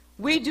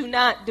 We do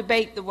not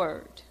debate the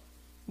word.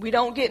 We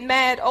don't get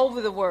mad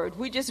over the word.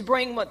 We just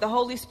bring what the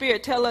Holy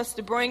Spirit tell us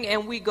to bring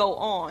and we go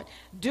on.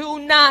 Do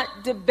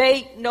not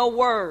debate no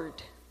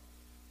word.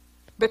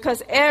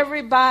 Because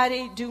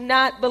everybody do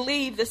not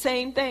believe the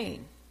same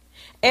thing.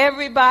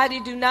 Everybody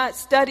do not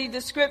study the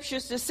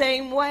scriptures the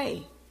same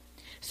way.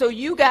 So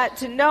you got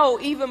to know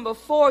even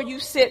before you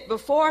sit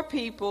before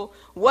people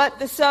what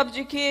the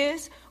subject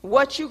is,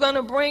 what you're going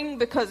to bring.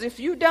 Because if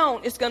you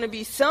don't, it's going to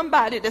be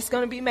somebody that's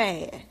going to be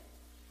mad.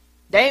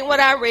 They ain't what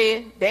I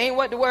read. They ain't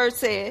what the word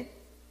said.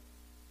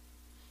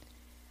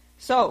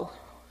 So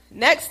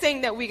next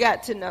thing that we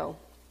got to know,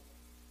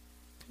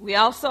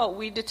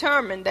 we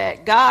determined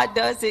that God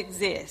does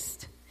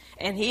exist.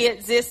 And he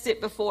existed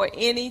before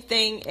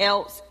anything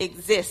else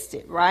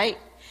existed, right?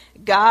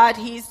 God,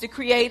 he's the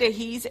creator.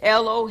 He's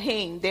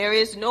Elohim. There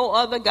is no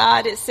other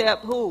God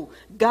except who?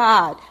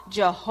 God,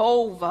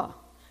 Jehovah,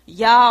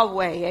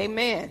 Yahweh.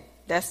 Amen.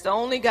 That's the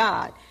only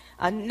God.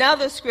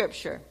 Another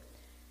scripture.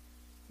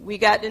 We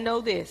got to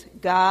know this.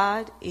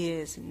 God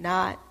is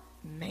not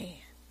man.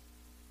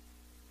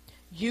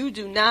 You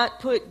do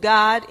not put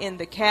God in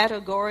the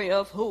category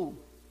of who?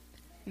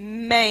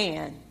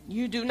 Man.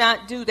 You do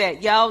not do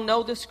that. Y'all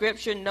know the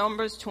scripture,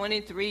 Numbers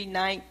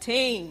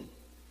 23:19.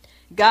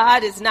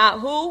 God is not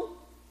who?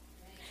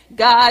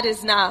 God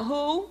is not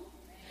who?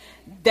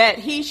 That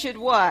he should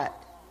what?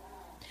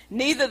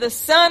 Neither the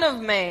Son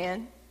of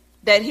Man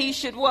that he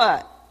should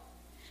what?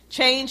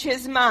 Change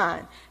his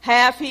mind.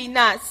 Hath he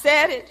not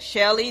said it?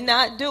 Shall he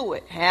not do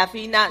it? Hath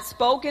he not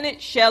spoken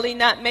it? Shall he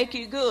not make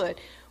it good?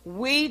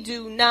 We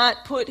do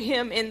not put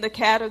him in the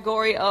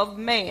category of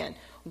man.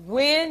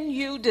 When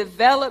you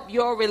develop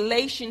your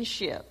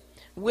relationship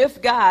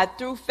with God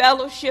through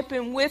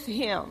fellowshipping with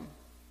him,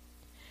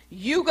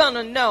 you're going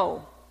to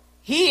know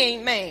he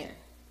ain't man.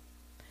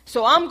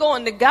 So I'm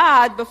going to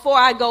God before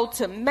I go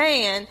to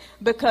man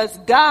because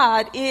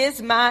God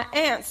is my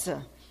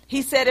answer.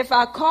 He said if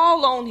I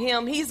call on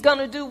him, he's going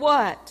to do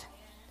what?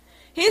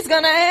 He's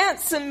going to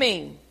answer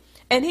me.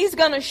 And he's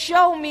going to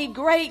show me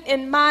great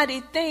and mighty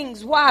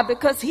things. Why?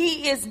 Because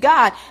he is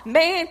God.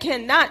 Man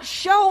cannot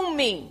show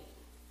me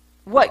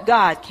what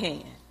God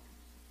can.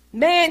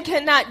 Man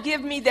cannot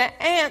give me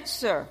the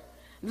answer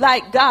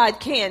like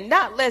God can,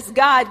 not lest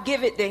God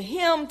give it to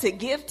him to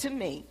give to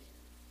me.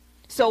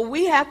 So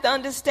we have to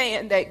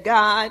understand that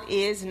God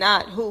is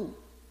not who?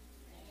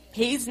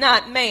 He's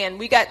not man.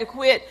 We got to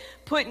quit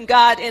putting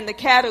God in the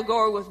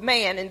category with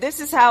man. And this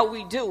is how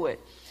we do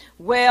it.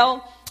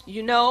 Well,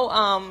 you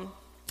know,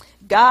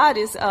 God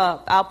is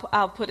up.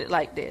 I'll put it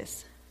like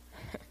this.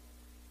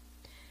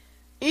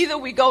 Either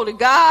we go to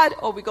God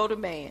or we go to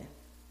man.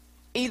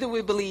 Either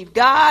we believe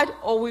God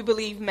or we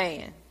believe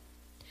man.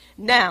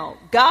 Now,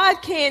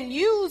 God can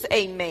use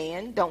a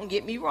man, don't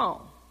get me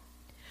wrong.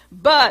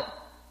 But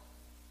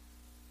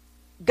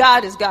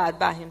God is God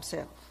by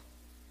himself.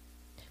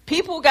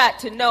 People got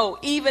to know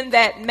even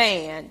that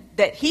man,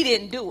 that he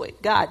didn't do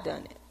it. God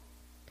done it.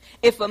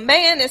 If a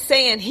man is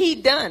saying he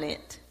done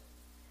it,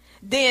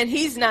 then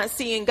he's not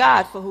seeing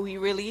God for who he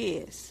really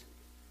is.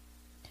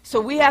 So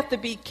we have to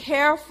be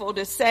careful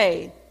to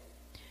say,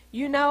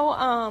 you know,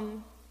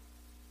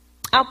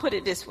 I'll put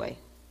it this way.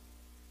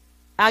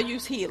 I'll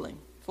use healing,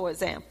 for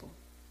example.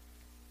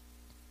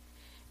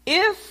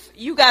 If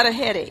you got a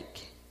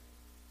headache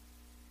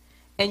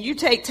and you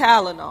take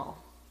Tylenol,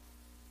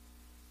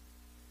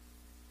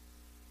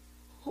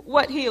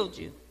 what healed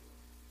you?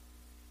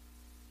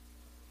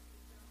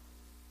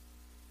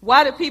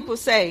 Why do people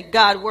say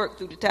God worked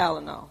through the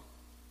Tylenol?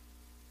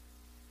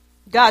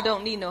 God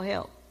don't need no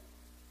help.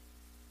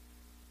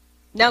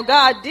 Now,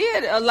 God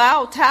did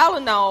allow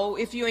Tylenol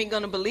if you ain't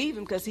going to believe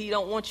him because he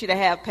don't want you to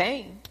have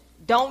pain.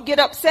 Don't get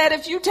upset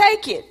if you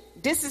take it.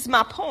 This is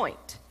my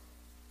point.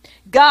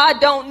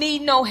 God don't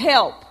need no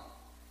help.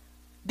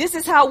 This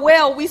is how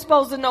well we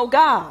supposed to know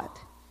God.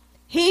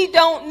 He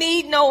don't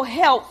need no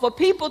help. For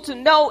people to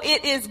know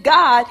it is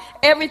God,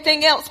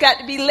 everything else got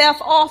to be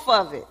left off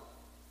of it.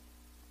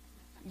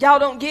 Y'all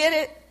don't get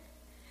it?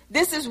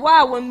 This is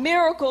why when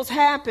miracles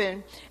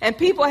happen and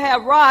people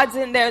have rods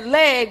in their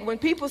leg, when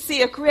people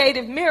see a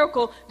creative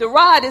miracle, the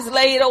rod is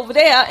laid over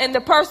there and the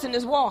person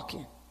is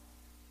walking.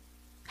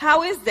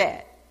 How is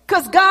that?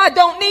 Because God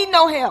don't need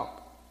no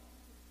help.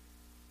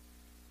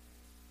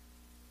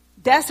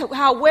 That's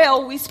how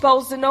well we're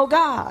supposed to know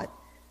God.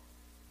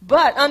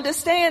 But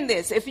understand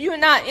this, if you're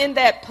not in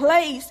that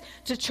place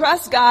to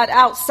trust God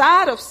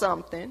outside of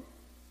something,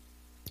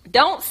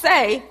 don't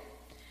say,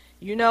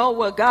 You know,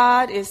 well,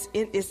 God is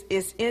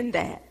in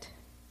that.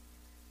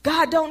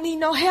 God don't need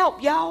no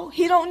help, y'all.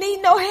 He don't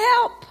need no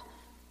help.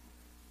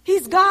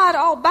 He's God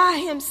all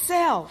by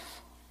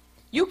himself.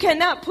 You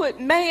cannot put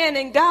man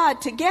and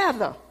God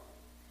together.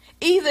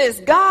 Either it's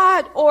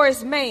God or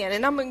it's man.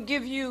 And I'm going to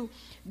give you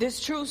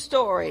this true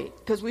story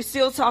because we're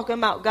still talking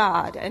about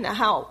God and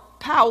how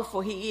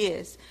powerful he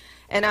is.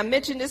 And I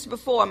mentioned this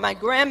before. My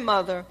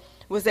grandmother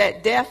was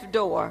at death's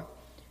door.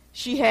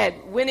 She had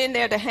went in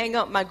there to hang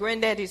up my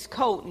granddaddy's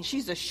coat, and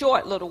she's a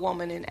short little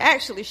woman, and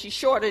actually she's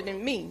shorter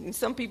than me. And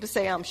some people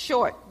say I'm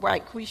short,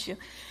 right, Quisha?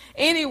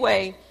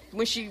 Anyway,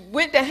 when she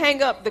went to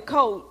hang up the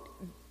coat,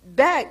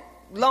 back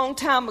long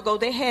time ago,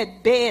 they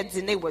had beds,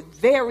 and they were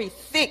very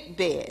thick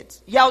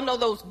beds. Y'all know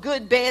those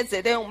good beds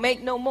that they don't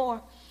make no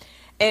more?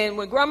 And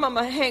when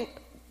Grandmama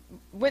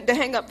went to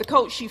hang up the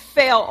coat, she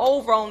fell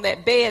over on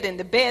that bed, and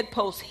the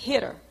bedpost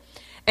hit her.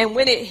 And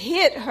when it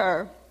hit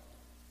her,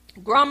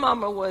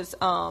 Grandmama was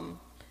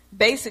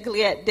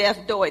basically at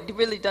death's door. It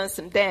really done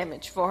some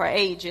damage for her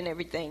age and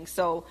everything.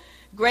 So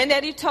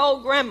Granddaddy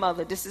told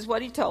Grandmother, this is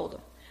what he told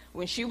her.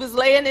 When she was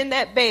laying in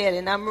that bed,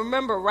 and I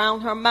remember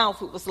around her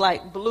mouth it was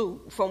like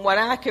blue from what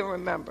I can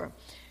remember.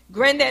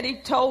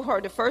 Granddaddy told her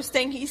the first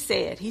thing he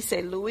said,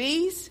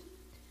 Louise,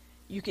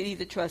 you can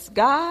either trust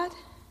God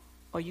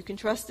or you can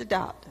trust the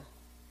doctor.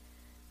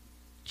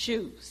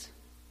 Choose.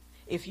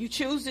 If you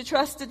choose to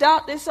trust the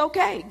doctor, it's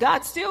okay.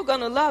 God's still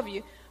going to love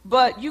you.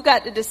 But you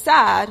got to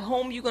decide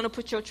whom you're going to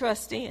put your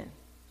trust in.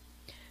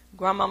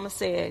 Grandmama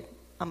said,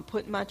 I'm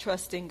putting my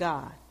trust in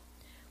God.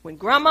 When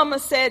Grandmama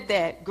said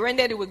that,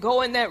 Granddaddy would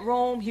go in that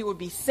room. He would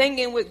be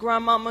singing with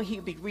Grandmama. He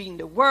would be reading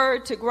the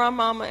word to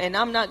Grandmama. And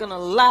I'm not going to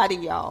lie to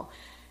y'all.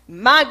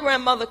 My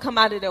grandmother come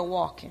out of there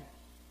walking.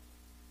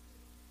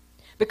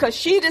 Because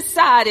she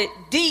decided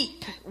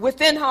deep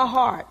within her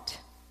heart,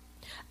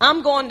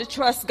 I'm going to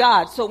trust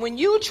God. So when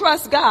you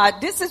trust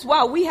God, this is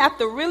why we have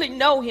to really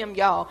know him,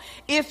 y'all.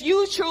 If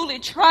you truly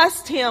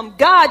trust him,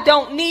 God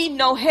don't need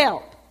no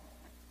help.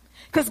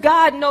 Because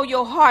God know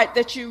your heart,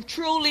 that you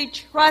truly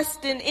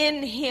trusting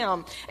in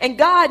him. And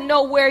God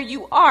know where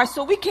you are.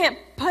 So we can't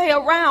play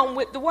around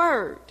with the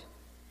word.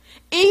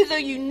 Either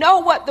you know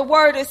what the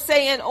word is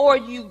saying or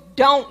you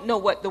don't know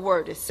what the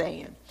word is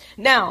saying.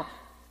 Now,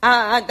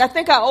 I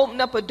think I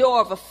opened up a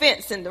door of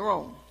offense in the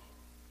room.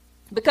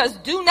 Because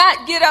do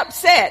not get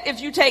upset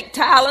if you take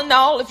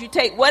Tylenol, if you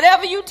take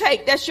whatever you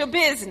take, that's your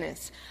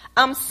business.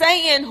 I'm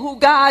saying who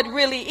God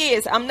really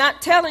is. I'm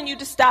not telling you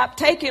to stop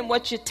taking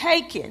what you're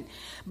taking.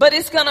 But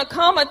it's going to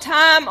come a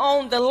time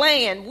on the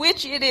land,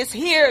 which it is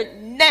here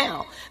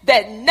now,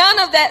 that none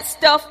of that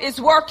stuff is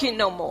working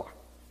no more.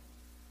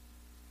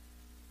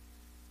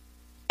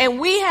 And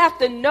we have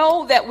to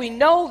know that we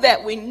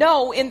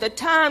know in the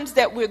times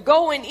that we're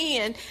going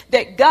in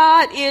that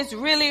God is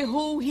really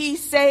who he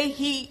say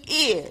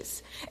he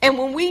is. And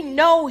when we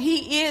know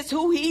he is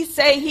who he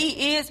say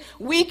he is,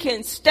 we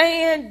can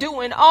stand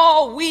doing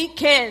all we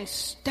can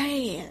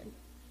stand.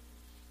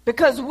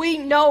 Because we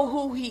know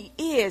who he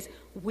is.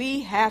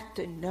 We have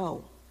to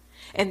know.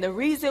 And the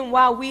reason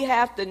why we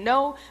have to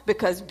know,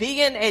 because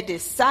being a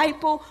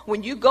disciple,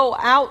 when you go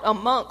out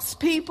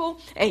amongst people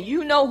and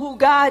you know who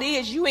God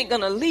is, you ain't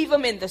going to leave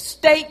them in the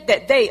state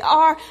that they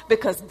are,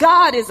 because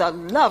God is a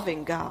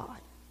loving God.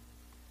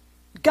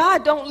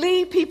 God don't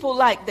leave people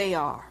like they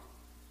are.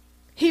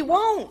 He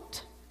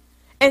won't.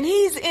 And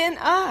he's in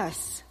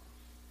us.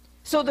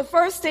 So the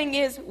first thing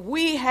is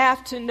we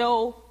have to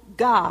know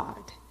God.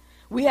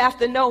 We have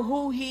to know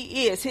who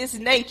he is, his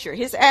nature,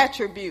 his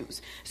attributes.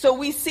 So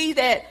we see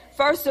that,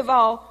 first of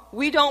all,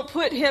 we don't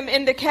put him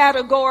in the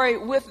category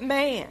with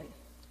man.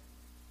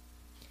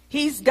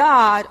 He's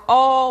God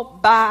all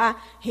by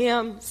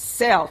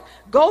himself.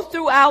 Go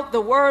throughout the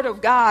word of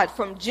God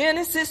from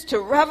Genesis to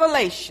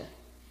Revelation.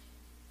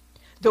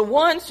 The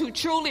ones who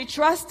truly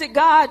trusted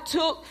God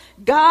took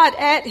God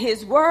at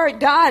his word.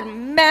 God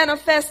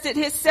manifested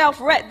himself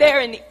right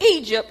there in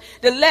Egypt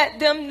to let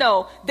them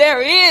know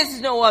there is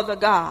no other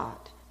God.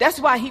 That's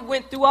why he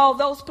went through all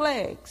those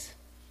plagues.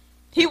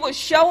 He was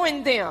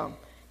showing them,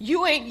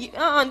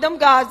 them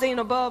gods ain't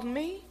above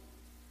me.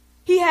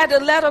 He had to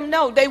let them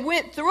know. They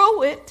went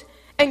through it,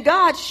 and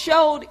God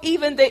showed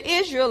even the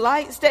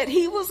Israelites that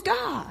he was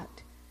God.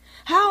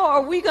 How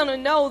are we going to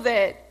know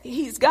that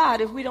he's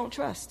God if we don't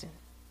trust him?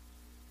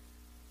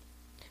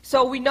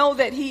 So we know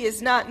that he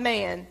is not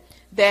man,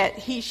 that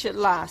he should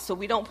lie. So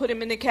we don't put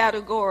him in the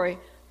category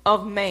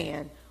of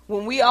man.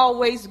 When we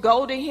always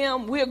go to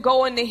him, we're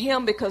going to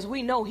him because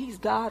we know he's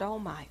God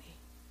Almighty.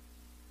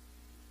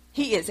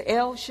 He is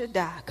El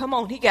Shaddai. Come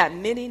on, he got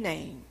many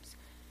names.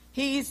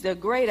 He's the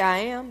great I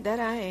am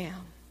that I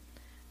am.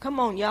 Come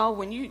on, y'all.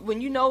 When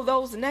you know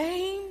those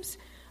names,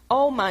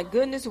 oh my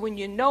goodness, when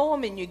you know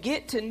them and you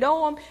get to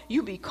know them,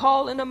 you be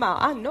calling them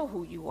out. I know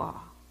who you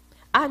are.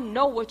 I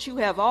know what you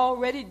have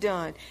already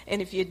done.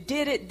 And if you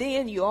did it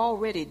then, you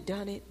already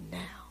done it now.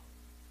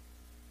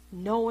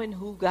 Knowing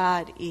who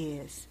God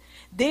is.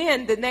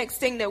 Then the next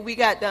thing that we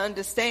got to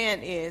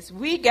understand is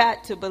we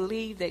got to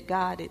believe that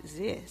God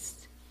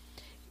exists.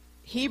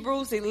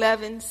 Hebrews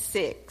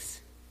 11:6.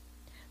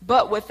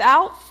 But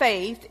without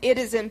faith, it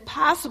is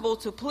impossible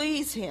to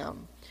please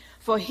him.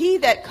 For he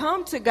that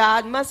come to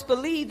God must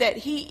believe that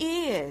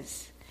he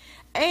is,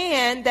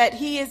 and that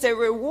he is a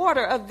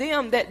rewarder of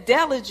them that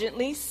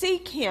diligently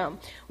seek him.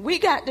 We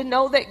got to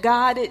know that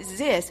God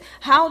exists.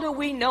 How do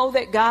we know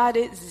that God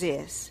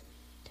exists?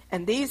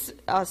 And these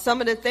are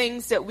some of the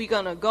things that we're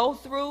going to go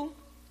through,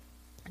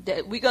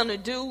 that we're going to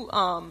do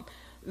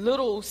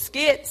little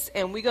skits,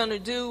 and we're going to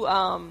do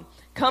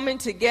coming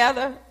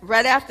together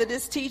right after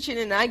this teaching.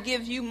 And I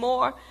give you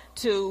more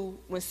to,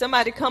 when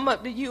somebody come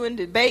up to you and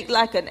debate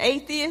like an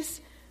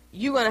atheist,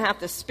 you're going to have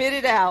to spit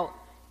it out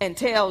and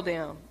tell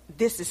them,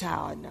 this is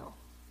how I know.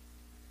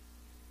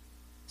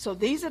 So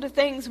these are the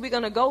things we're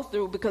going to go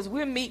through, because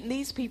we're meeting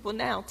these people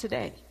now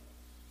today.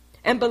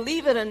 And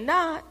believe it or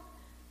not,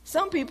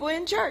 some people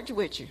in church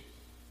with you.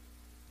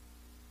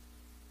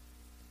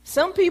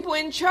 Some people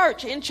in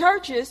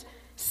churches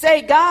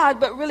say God,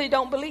 but really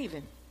don't believe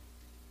him.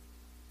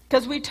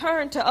 Because we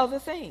turn to other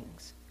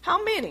things.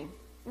 How many?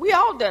 We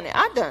all done it.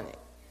 I done it.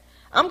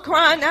 I'm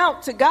crying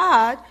out to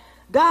God.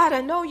 God,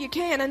 I know you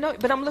can. I know,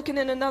 but I'm looking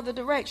in another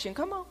direction.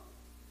 Come on.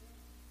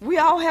 We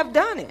all have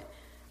done it.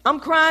 I'm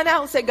crying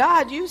out and say,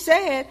 God, you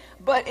said,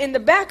 but in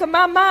the back of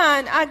my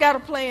mind, I got a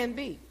plan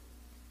B.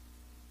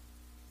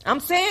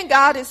 I'm saying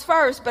God is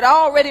first, but I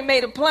already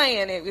made a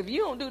plan. If you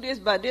don't do this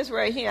by this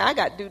right here, I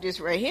got to do this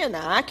right here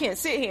now. I can't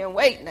sit here and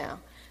wait now.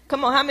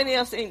 Come on, how many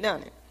else ain't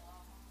done it?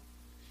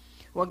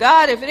 Well,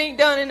 God, if it ain't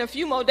done in a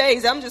few more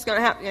days, I'm just going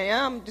to have,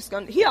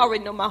 he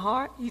already know my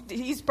heart.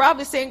 He's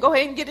probably saying, go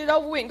ahead and get it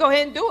over with and go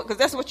ahead and do it, because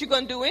that's what you're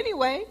going to do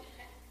anyway.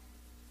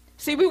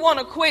 See, we want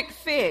a quick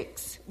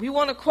fix. We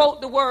want to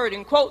quote the word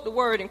and quote the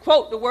word and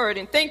quote the word,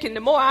 and thinking the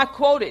more I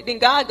quote it, then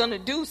God's going to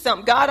do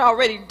something. God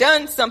already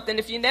done something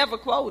if you never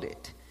quote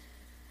it.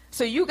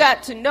 So you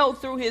got to know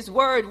through his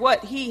word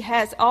what he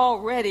has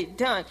already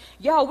done.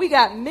 Y'all, we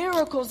got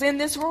miracles in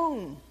this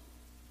room.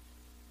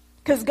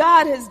 Because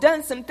God has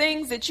done some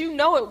things that you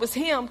know it was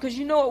him, because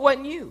you know it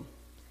wasn't you.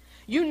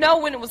 You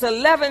know when it was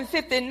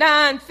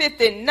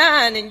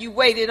 11:59:59 and you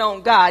waited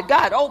on God.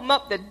 God opened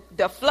up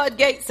the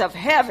floodgates of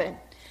heaven.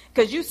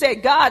 Because you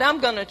said, God,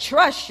 I'm going to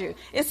trust you.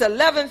 It's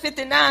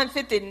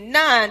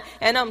 11:59:59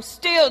 and I'm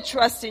still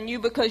trusting you,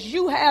 because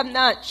you have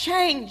not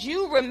changed.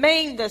 You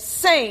remain the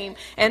same,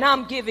 and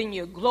I'm giving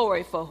you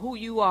glory for who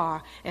you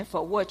are and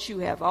for what you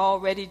have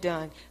already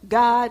done.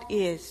 God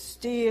is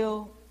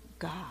still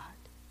God.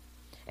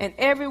 And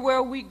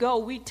everywhere we go,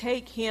 we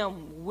take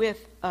him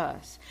with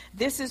us.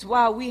 This is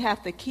why we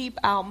have to keep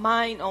our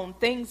mind on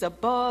things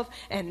above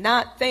and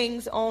not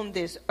things on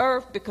this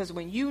earth. Because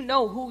when you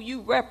know who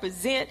you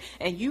represent,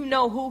 and you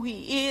know who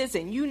he is,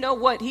 and you know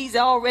what he's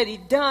already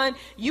done,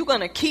 you're going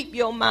to keep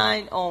your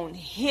mind on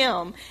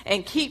him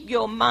and keep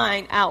your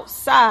mind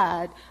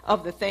outside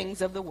of the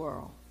things of the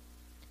world.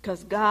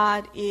 Because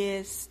God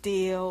is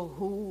still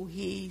who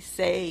he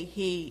say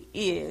he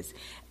is.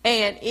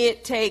 And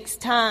it takes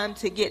time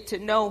to get to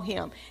know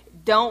him.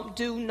 Don't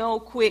do no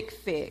quick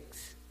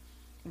fix.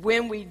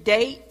 When we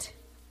date,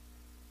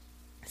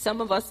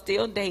 some of us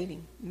still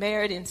dating,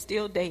 married and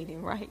still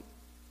dating, right?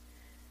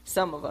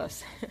 Some of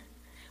us.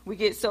 We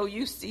get so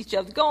used to each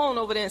other. Go on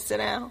over there and sit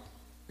down.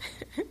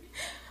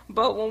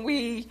 But when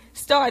we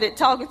started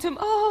talking to him,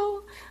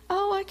 oh,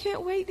 I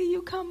can't wait till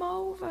you come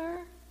over.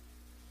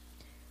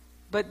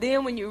 But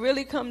then when you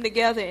really come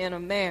together in a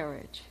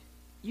marriage,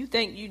 you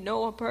think you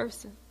know a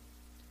person,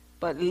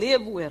 but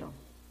live with them.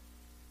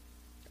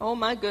 Oh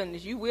my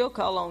goodness, you will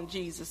call on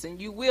Jesus,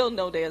 and you will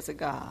know there's a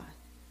God.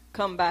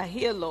 Come by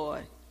here,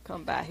 Lord.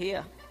 Come by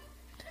here.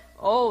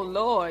 Oh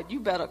Lord,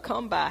 you better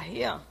come by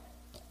here.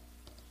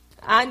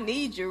 I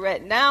need you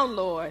right now,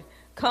 Lord.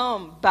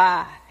 Come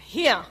by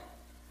here.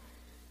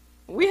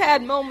 We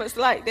had moments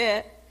like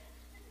that,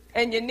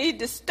 and you need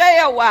to stay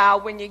a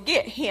while when you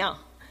get here.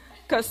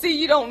 Because,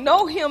 see, you don't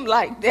know him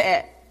like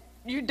that.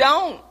 You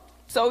don't.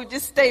 So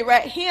just stay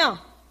right here.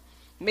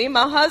 Me and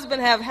my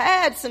husband have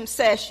had some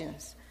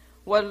sessions.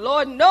 Well,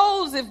 Lord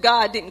knows if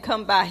God didn't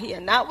come by here.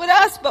 Not with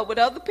us, but with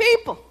other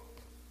people.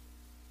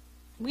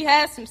 We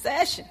had some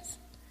sessions.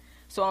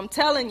 So I'm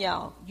telling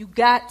y'all, you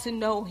got to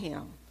know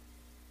him.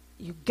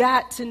 You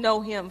got to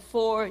know him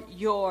for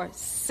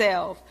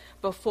yourself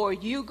before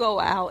you go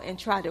out and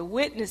try to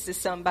witness to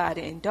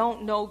somebody and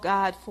don't know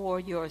God for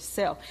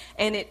yourself.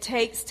 And it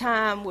takes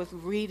time with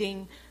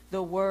reading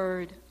the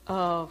word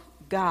of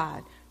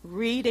God.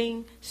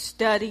 Reading,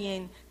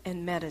 studying,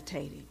 and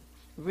meditating.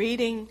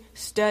 Reading,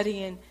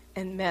 studying,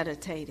 and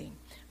meditating.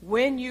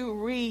 When you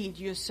read,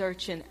 you're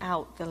searching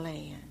out the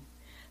land.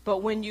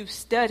 But when you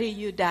study,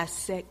 you're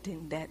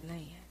dissecting that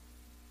land.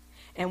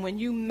 And when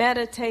you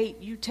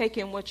meditate, you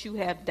taking what you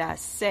have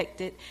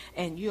dissected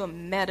and you're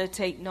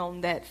meditating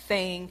on that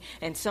thing.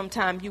 And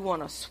sometimes you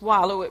want to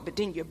swallow it, but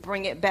then you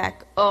bring it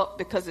back up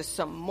because there's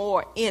some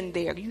more in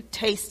there. You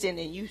tasting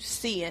and you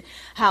seeing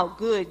how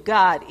good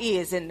God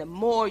is. And the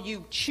more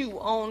you chew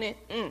on it,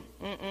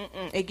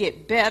 it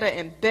get better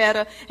and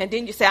better. And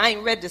then you say, I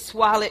ain't ready to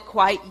swallow it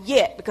quite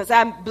yet, because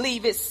I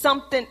believe it's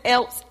something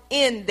else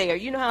in there.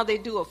 You know how they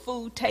do a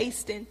food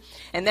tasting,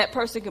 and that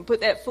person can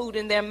put that food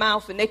in their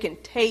mouth and they can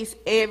taste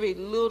every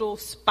little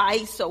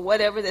spice or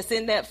whatever that's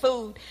in that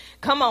food.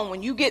 Come on,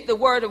 when you get the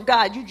word of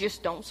God, you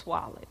just don't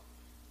swallow it.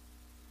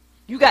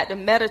 You got to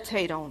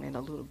meditate on it a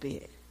little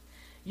bit.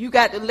 You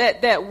got to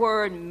let that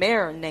word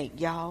marinate,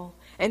 y'all.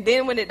 And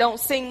then when it don't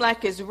seem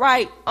like it's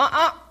right,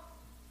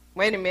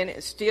 wait a minute,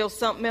 it's still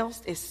something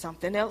else. It's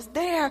something else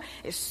there.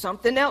 It's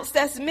something else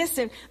that's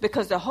missing,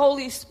 because the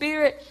Holy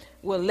Spirit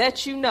will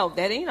let you know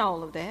that ain't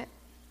all of that.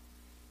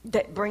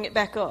 That bring it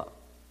back up.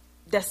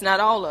 That's not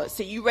all of it.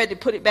 See, you ready to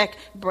put it back,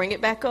 bring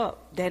it back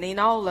up. That ain't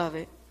all of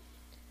it.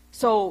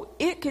 So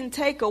it can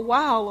take a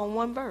while on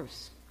one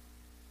verse.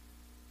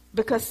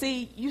 Because,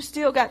 see, you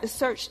still got to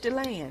search the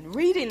land.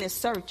 Reading is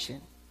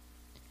searching.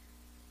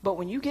 But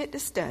when you get to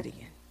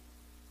studying,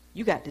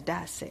 you got to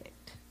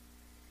dissect.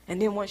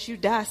 And then once you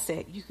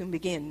dissect, you can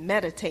begin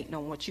meditating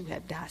on what you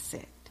have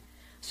dissected.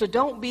 So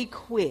don't be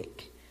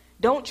quick.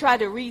 Don't try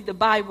to read the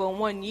Bible in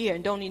 1 year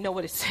and don't even know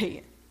what it's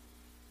saying.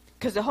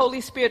 Because the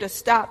Holy Spirit will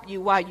stop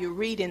you while you're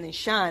reading and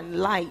shine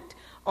light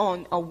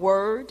on a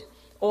word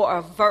or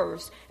a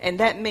verse. And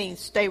that means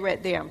stay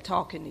right there. I'm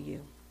talking to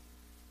you.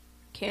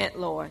 Can't,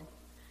 Lord.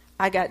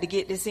 I got to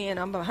get this in.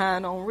 I'm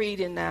behind on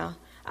reading now.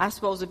 I'm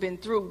supposed to have been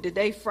through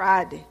today,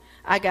 Friday.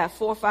 I got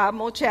 4 or 5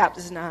 more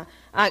chapters now.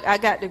 I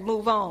got to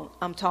move on.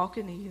 I'm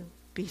talking to you.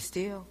 Be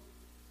still.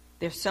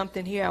 There's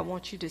something here I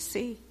want you to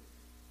see.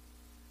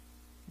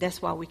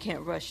 That's why we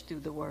can't rush through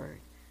the word.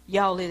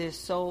 Y'all, it is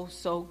so,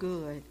 so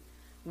good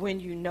when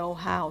you know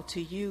how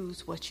to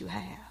use what you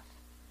have.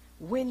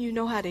 When you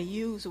know how to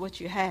use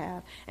what you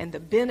have and the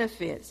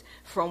benefits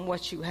from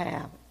what you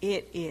have.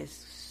 It is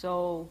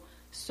so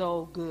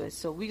good.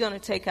 So we're going to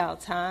take our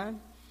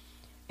time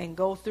and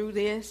go through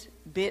this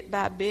bit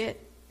by bit.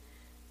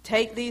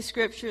 Take these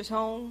scriptures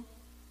home.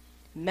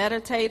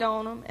 Meditate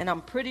on them. And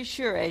I'm pretty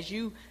sure as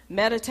you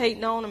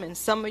meditating on them, and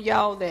some of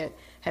y'all that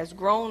has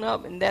grown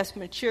up and that's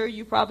mature,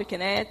 you probably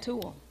can add to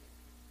them.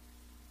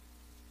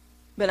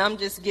 But I'm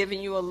just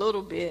giving you a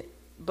little bit.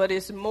 But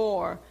it's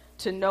more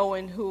to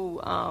knowing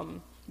who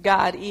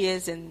God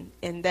is and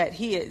that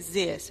he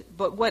exists.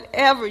 But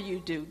whatever you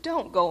do,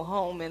 don't go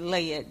home and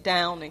lay it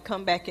down and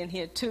come back in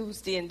here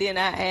Tuesday. And then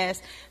I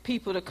ask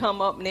people to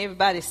come up and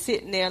everybody's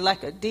sitting there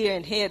like a deer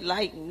in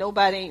headlight and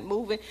nobody ain't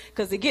moving.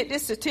 Because to get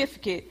this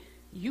certificate,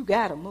 you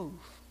got to move.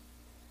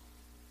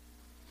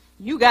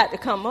 You got to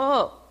come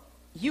up.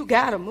 You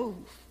got to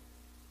move.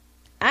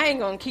 I ain't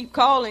going to keep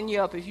calling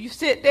you up. If you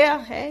sit there,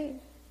 hey,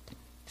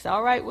 it's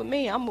all right with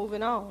me. I'm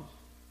moving on.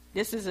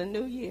 This is a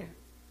new year.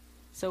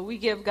 So we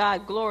give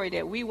God glory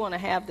that we want to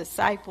have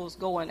disciples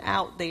going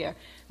out there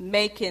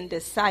making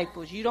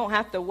disciples. You don't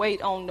have to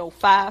wait on no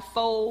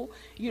fivefold.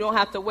 You don't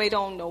have to wait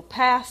on no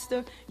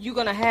pastor. You're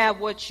going to have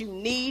what you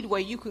need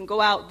where you can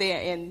go out there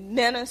and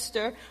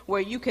minister,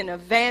 where you can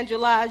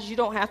evangelize. You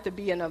don't have to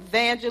be an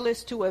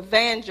evangelist to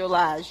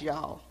evangelize,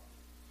 y'all.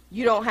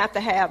 You don't have to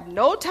have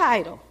no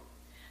title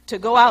to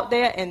go out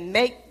there and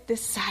make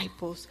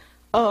disciples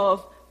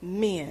of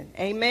men.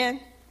 Amen.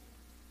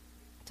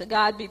 To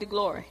God be the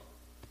glory.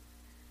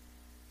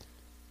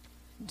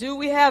 Do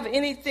we have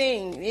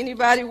anything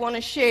anybody want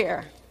to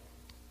share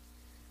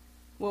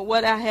with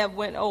what I have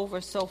went over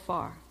so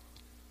far?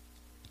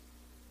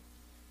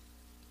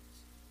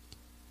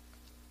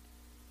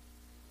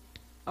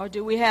 Or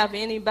do we have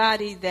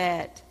anybody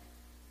that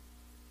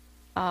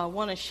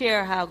want to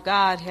share how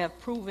God have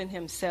proven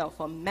himself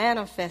or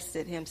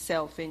manifested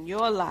himself in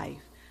your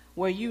life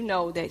where you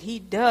know that he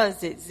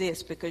does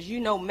exist, because you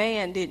know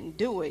man didn't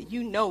do it.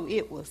 You know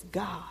it was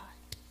God.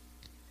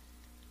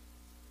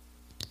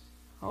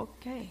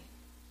 Okay.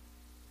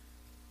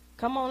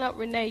 Come on up,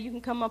 Renee. You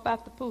can come up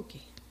after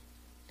Pookie.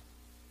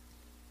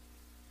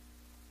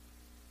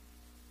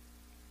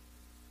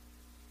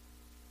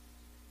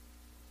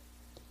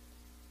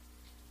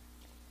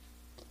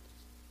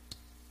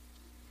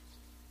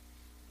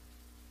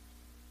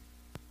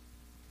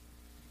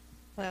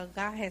 Well,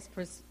 God has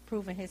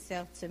proven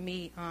himself to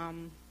me. I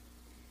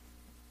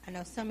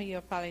know some of you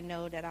probably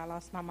know that I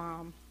lost my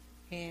mom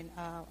in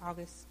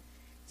August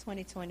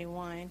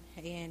 2021,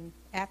 and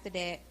after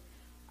that,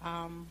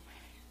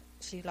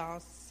 she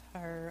lost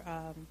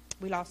her.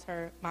 We lost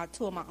her.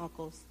 Two of my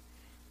uncles,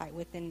 like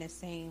within the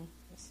same.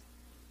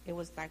 It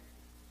was like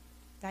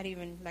not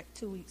even like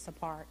 2 weeks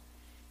apart,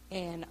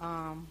 and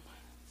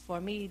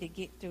for me to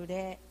get through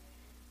that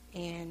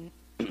and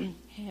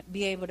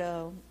be able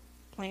to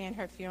plan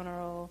her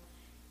funeral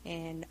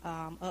and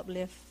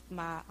uplift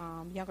my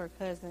younger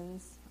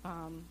cousins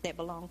that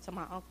belong to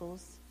my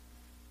uncles.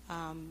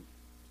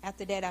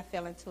 After that, I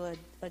fell into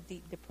a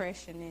deep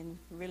depression and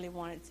really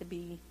wanted to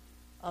be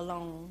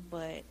alone.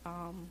 But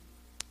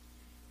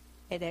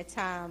at that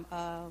time,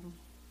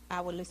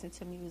 I would listen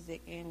to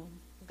music, and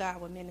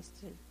God would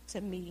minister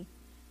to me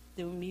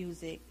through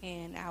music.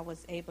 And I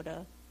was able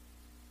to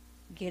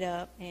get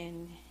up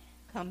and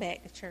come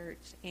back to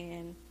church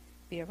and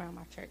be around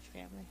my church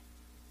family.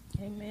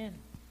 Amen.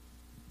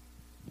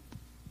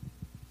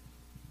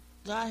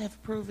 God has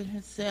proven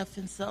himself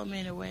in so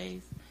many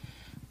ways.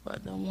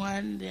 But the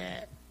one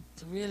that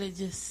really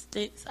just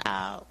sticks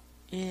out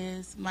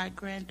is my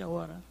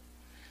granddaughter.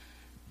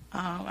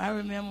 I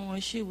remember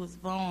when she was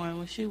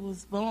born.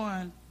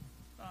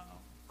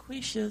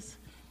 Quisha's,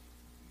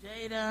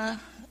 Jada,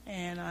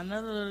 and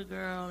another little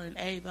girl, and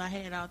Ava. I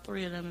had all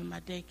three of them in my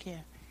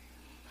daycare.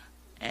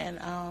 And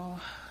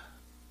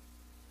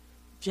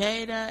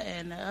Jada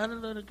and the other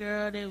little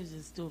girl, they was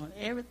just doing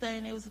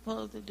everything they were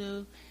supposed to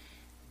do,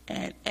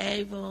 and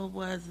Ava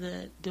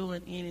wasn't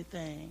doing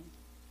anything.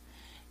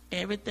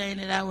 Everything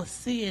that I was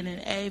seeing in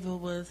Ava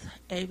was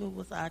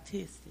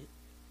autistic.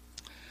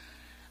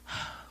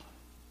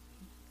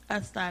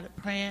 I started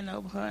praying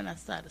over her, and I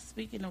started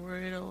speaking the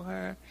word over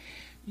her.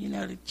 You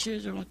know, the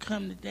children would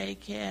come to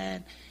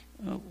daycare,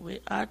 and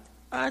with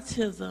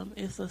autism,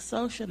 it's a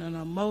social and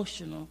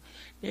emotional.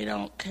 They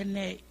don't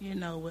connect, you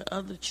know, with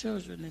other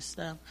children and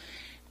stuff.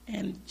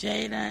 And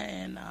Jada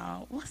and,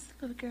 what's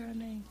the little girl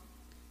name?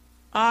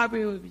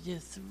 Aubrey would be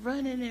just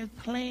running and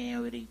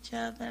playing with each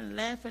other and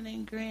laughing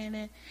and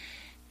grinning.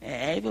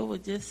 And Ava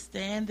would just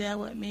stand there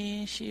with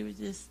me, and she would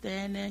just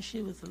stand there.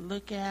 She would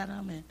look at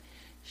them, and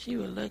she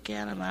would look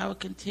at them. I would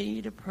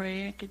continue to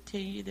pray and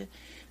continue to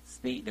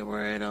speak the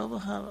word over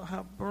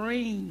her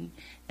brain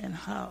and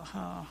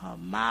her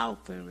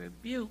mouth and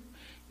rebuke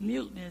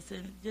muteness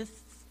and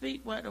just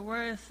speak what the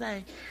words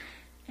say.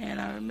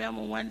 And I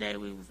remember one day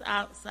we was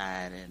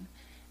outside, and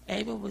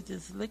Ava was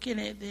just looking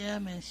at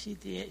them, and she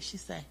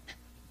said,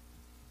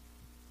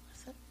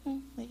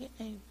 look at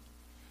Ava.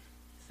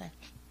 Say,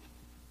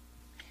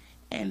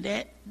 and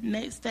that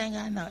next thing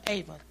I know,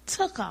 Ava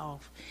took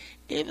off.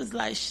 It was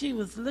like she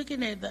was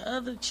looking at the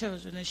other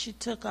children, and she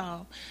took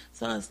off.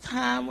 So as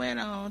time went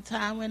on,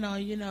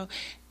 you know,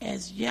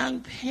 as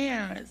young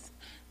parents,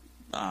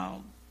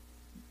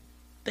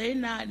 they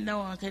not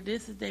knowing, because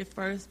this is their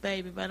first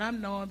baby, but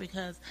I'm knowing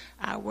because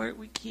I work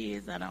with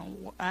kids. I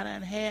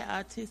done had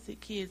autistic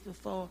kids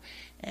before,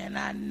 and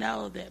I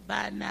know that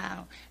by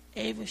now,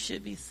 Ava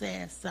should be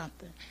saying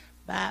something.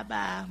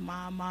 Bye-bye,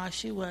 Mama.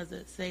 She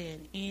wasn't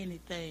saying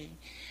anything.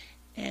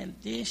 And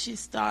then she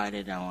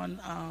started on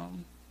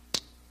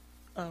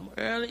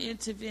early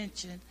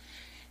intervention,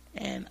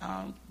 and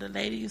the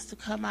lady used to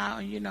come out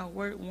and, you know,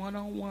 work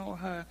one-on-one with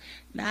her.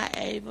 Now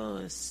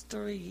Ava is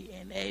 3,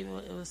 and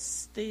Ava was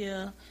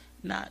still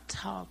not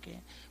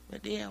talking.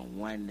 But then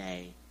one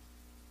day,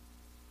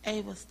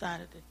 Ava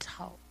started to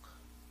talk.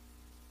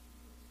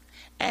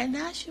 And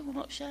now she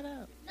won't shut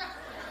up.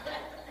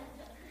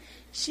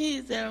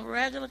 She's in a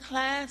regular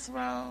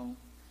classroom,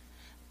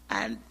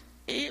 and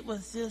it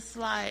was just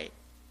like,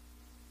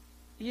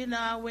 you know,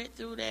 I went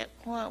through that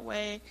point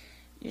where,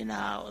 you know,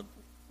 I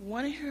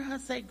want to hear her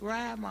say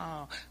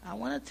grandma. I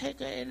want to take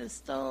her in the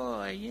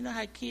store. You know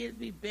how kids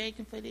be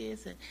begging for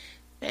this and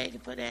begging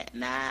for that.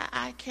 Now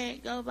I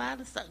can't go by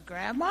the store.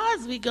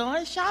 Grandmas, we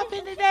going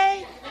shopping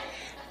today?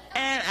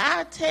 And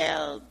I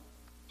tell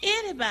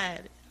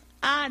anybody,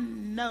 I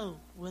know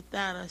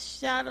without a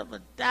shadow of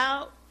a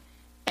doubt,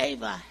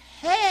 Ava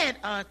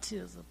had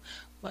autism,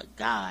 but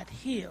God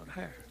healed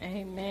her.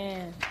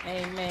 Amen.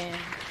 Amen.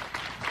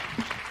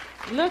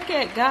 Look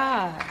at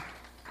God.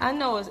 I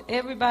know as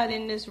everybody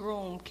in this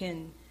room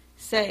can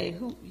say,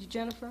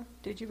 Jennifer,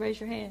 did you raise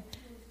your hand?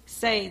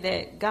 Say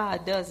that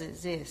God does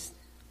exist.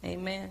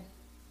 Amen.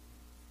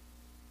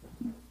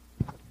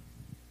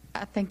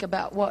 I think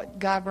about what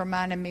God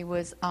reminded me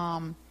was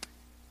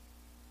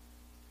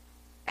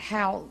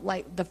how,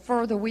 like, the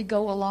further we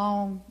go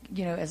along,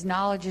 you know, as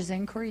knowledge is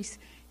increased,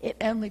 it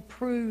only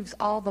proves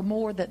all the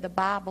more that the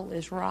Bible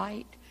is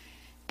right.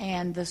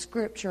 And the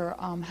scripture,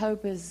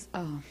 hope is,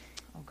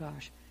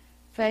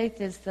 faith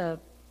is the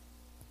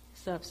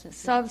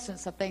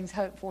substance of things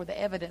hoped for, the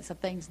evidence of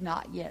things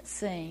not yet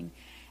seen.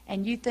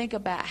 And you think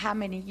about how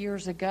many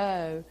years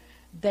ago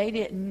they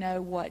didn't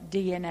know what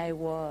DNA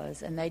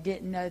was, and they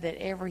didn't know that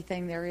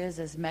everything there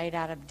is made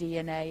out of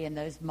DNA and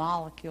those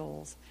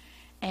molecules.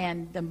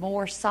 And the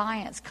more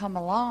science come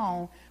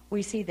along,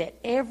 we see that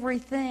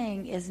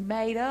everything is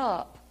made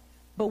up,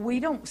 but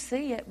we don't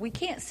see it. We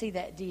can't see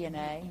that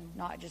DNA,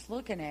 not just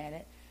looking at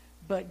it,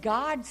 but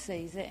God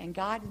sees it, and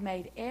God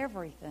made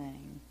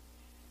everything.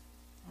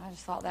 I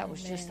just thought that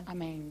was just,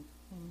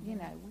 you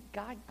know,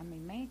 God,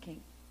 man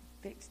can't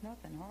fix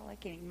nothing, huh? They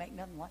can't even make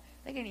nothing,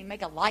 they can't even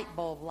make a light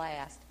bulb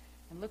last.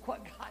 And look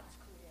what God's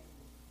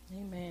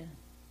created. Amen.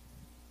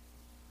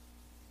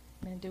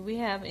 And do we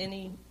have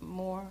any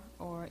more?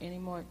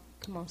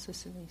 Come on,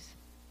 Sister Lise.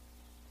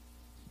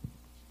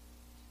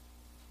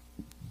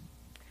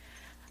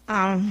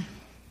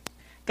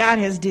 God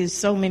has did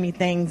so many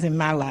things in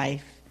my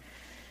life,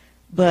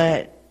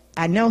 but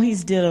I know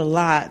he's did a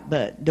lot,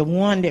 but the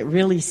one that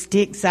really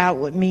sticks out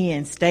with me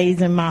and stays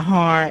in my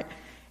heart,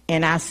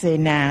 and I say,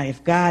 now,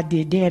 if God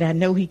did that, I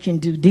know he can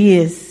do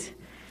this.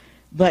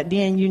 But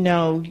then, you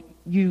know,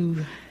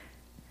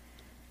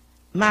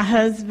 my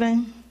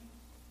husband,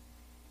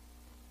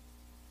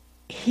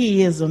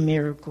 he is a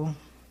miracle.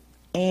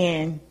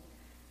 And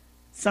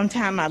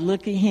sometimes I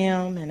look at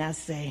him and I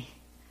say,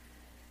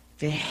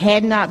 if it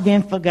had not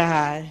been for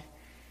God,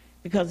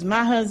 because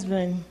my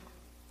husband,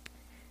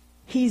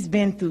 He's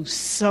been through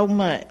so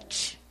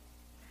much.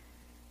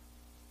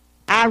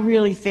 I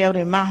really felt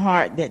in my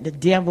heart that the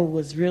devil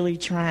was really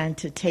trying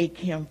to take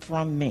him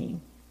from me.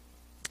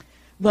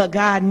 But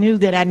God knew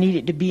that I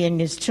needed to be in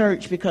this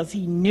church because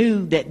he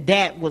knew that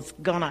that was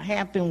going to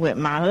happen with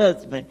my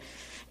husband.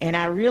 And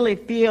I really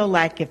feel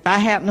like if I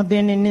hadn't have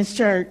been in this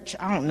church,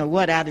 I don't know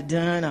what I'd have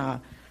done or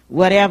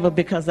whatever,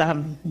 because I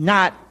hadn't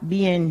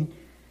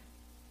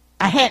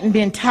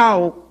been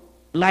taught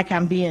like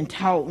I'm being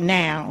taught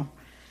now.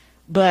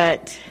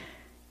 But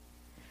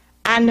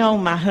I know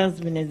my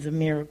husband is a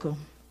miracle.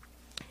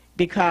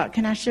 Because,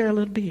 can I share a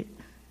little bit?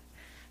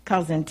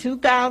 Because in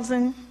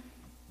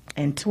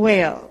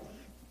 2012,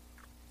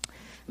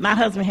 my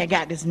husband had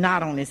got this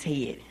knot on his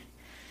head.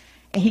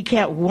 And he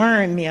kept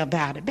worrying me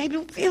about it.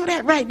 Baby, feel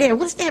that right there.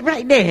 What's that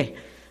right there?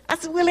 I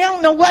said, Willie, I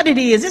don't know what it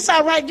is. It's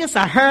all right, just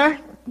a hair.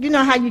 You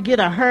know how you get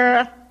a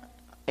hair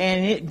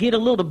and it get a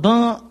little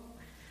bump?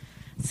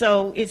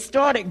 So it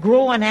started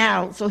growing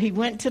out. So he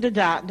went to the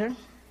doctor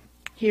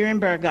here in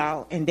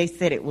Burgaw, and they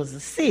said it was a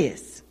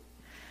cyst.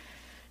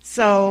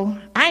 So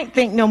I ain't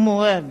think no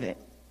more of it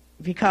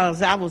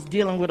because I was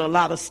dealing with a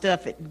lot of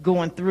stuff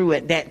going through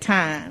at that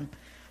time.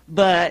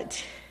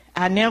 But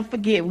I never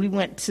forget, we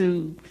went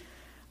to,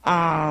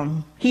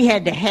 he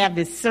had to have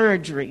his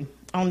surgery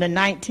on the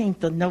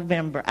 19th of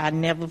November. I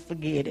never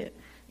forget it,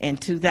 in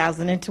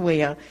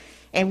 2012.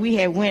 And we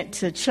had went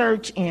to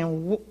church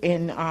in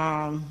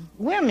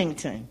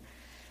Wilmington.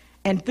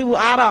 And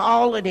throughout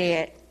all of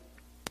that,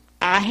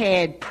 I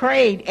had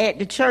prayed at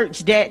the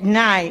church that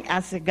night.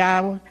 I said,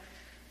 God,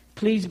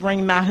 please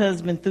bring my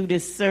husband through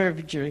this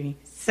surgery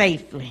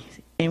safely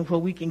and where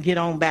we can get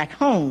on back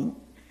home.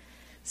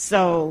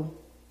 So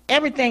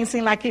everything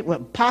seemed like it was.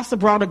 Pastor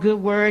brought a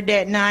good word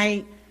that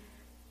night.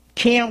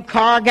 Kim's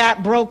car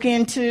got broke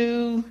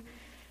into.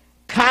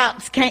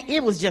 Cops came.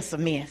 It was just a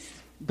mess.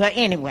 But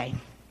anyway,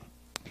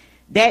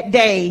 that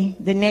day,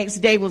 the next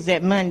day was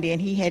that Monday,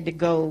 and he had to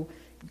go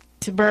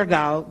to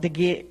Burgaw to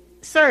get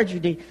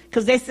surgery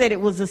because they said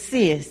it was a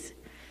cyst.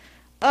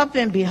 Up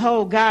and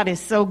behold, God is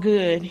so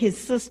good. His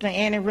sister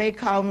Annie Ray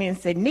called me and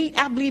said, Neat,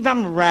 I believe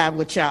I'm going to ride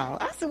with y'all.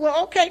 I said,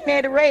 well, okay,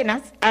 Annie Ray.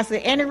 And I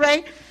said, Annie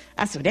Ray?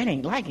 I said, that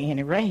ain't like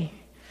Annie Ray.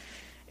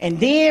 And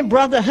then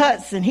Brother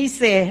Hudson, he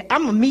said,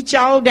 I'm going to meet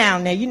y'all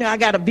down there. You know, I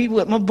got to be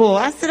with my boy.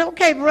 I said,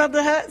 okay,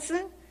 Brother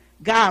Hudson.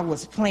 God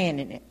was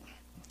planning it.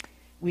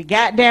 We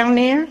got down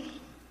there.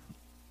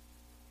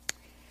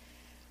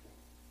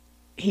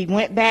 He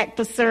went back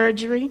for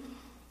surgery.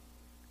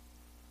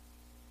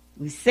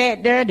 We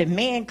sat there. The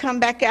man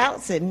come back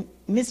out, said,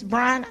 Miss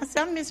Bryant. I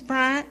said, I'm Miss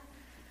Bryant.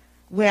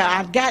 Well,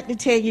 I've got to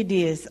tell you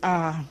this.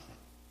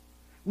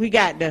 We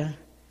got to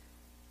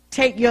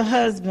take your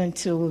husband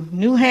to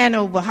New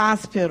Hanover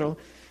Hospital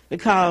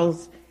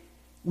because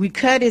we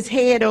cut his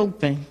head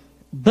open,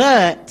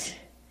 but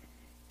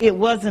it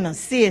wasn't a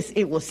cyst.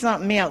 It was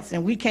something else,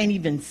 and we can't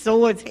even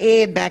sew his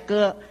head back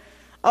up.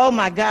 Oh,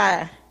 my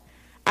God.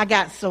 I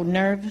got so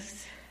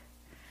nervous.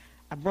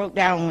 I broke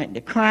down and went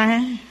to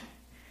crying.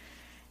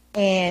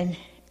 And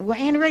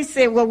Annie Ray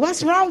said, well,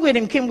 what's wrong with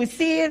him? Can we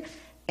see him?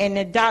 And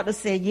the doctor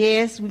said,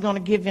 yes, we're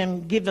going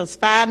to give us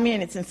 5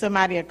 minutes and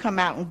somebody will come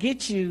out and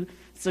get you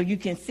so you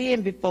can see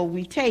him before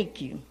we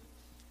take you.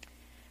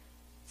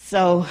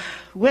 So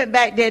went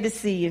back there to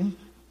see him.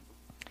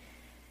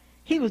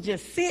 He was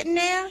just sitting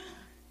there.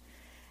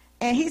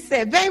 And he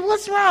said, babe,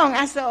 what's wrong?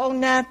 I said, oh,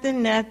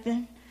 nothing. I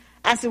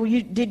said, well,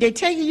 did they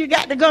tell you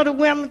got to go to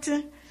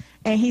Wilmington?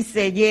 And he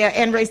said, yeah.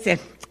 And Ray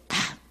said,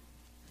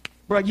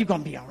 bro, you're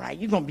going to be all right.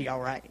 You're going to be all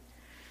right.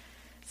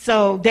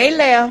 So they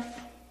left.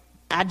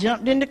 I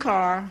jumped in the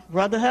car.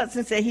 Brother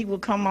Hudson said he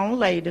would come on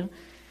later.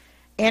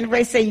 And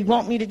Ray said, you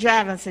want me to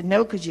drive? I said,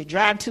 no, because you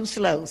drive too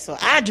slow. So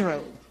I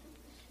drove.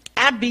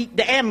 I beat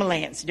the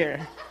ambulance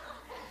there.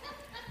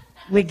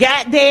 We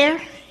got there.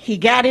 He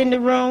got in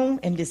the room,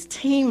 and this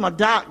team of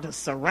doctors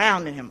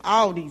surrounded him,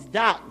 all these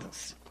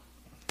doctors.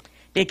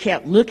 They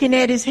kept looking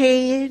at his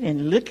head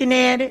and looking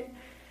at it.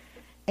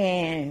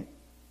 And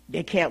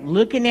they kept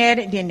looking at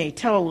it. Then they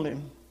told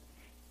him,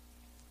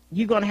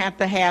 you're going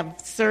to have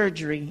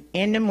surgery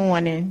in the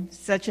morning,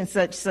 such and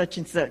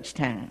such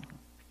time.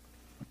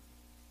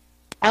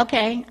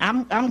 Okay,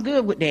 I'm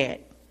good with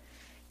that.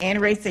 Annie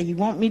Ray said, you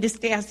want me to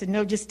stay? I said,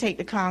 no, just take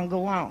the car and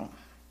go on.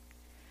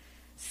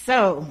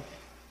 So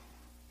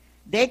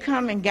they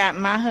come and got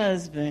my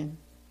husband,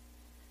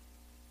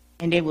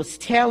 and they was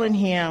telling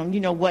him,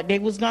 what they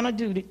was going to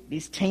do.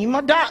 This team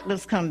of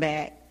doctors come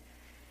back.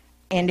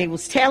 And they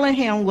was telling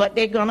him what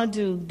they're going to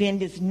do. Then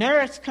this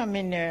nurse come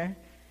in there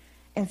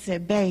and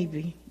said,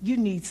 baby, you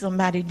need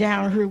somebody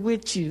down here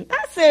with you.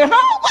 I said,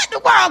 what the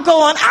world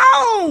going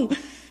on?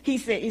 He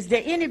said, is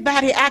there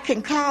anybody I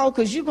can call?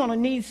 Because you're going to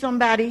need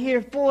somebody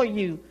here for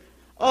you.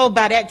 Oh,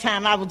 by that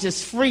time, I was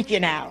just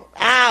freaking out.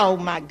 Oh,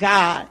 my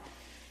God.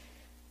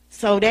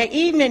 So that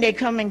evening, they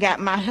come and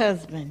got my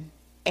husband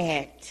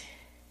at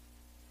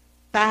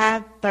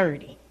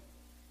 5:30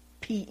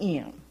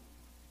 p.m.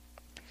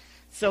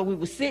 So I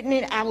was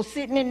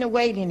sitting in the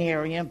waiting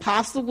area, and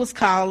Apostle was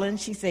calling.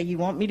 She said, you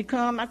want me to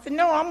come? I said,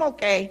 no, I'm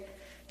okay.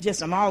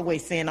 I'm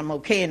always saying I'm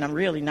okay, and I'm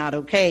really not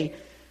okay.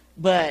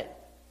 But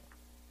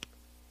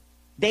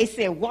they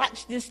said,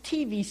 watch this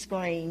TV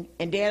screen,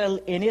 and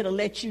it'll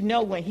let you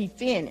know when he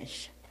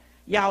finished.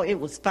 Y'all, it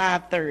was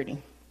 5:30.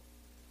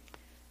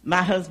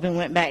 My husband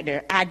went back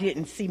there. I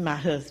didn't see my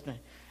husband.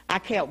 I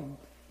kept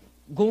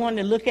going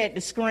to look at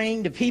the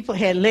screen. The people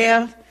had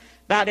left.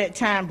 By that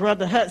time,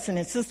 Brother Hudson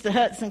and Sister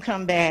Hudson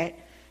come back.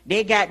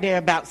 They got there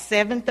about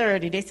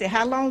 7:30. They said,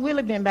 how long will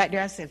it been back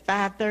there? I said,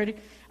 5:30.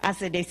 I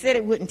said, they said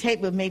it wouldn't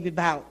take but maybe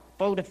about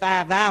 4 to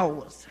 5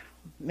 hours.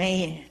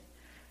 Man,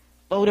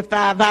 4 to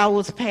 5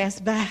 hours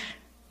passed by.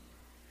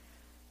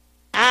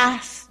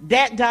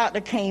 That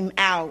doctor came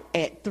out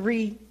at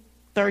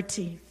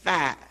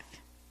 3:35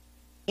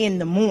 in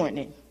the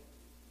morning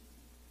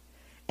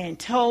and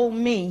told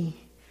me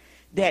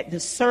that the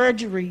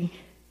surgery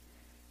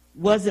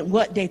wasn't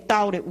what they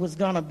thought it was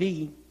going to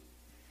be.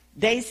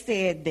 They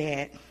said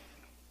that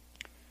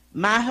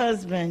my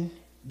husband,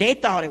 they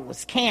thought it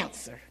was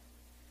cancer,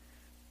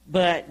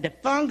 but the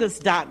fungus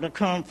doctor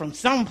come from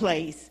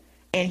someplace,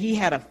 and he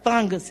had a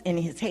fungus in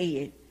his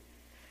head.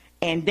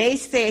 And they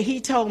said, he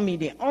told me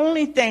the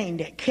only thing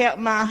that kept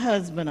my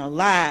husband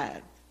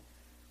alive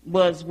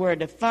was where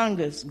the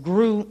fungus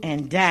grew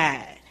and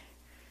died.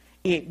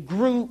 It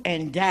grew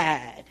and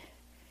died.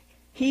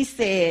 He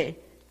said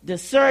the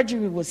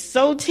surgery was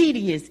so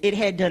tedious, it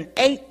had done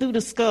 8 through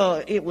the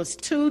skull. It was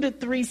 2 to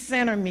 3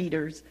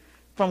 centimeters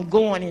from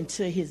going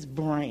into his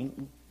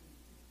brain.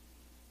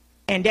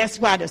 And that's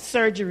why the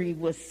surgery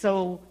was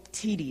so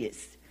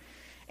tedious.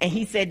 And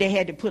he said they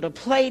had to put a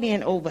plate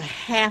in over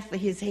half of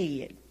his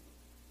head.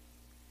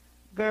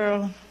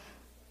 Girl,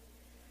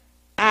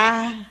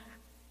 I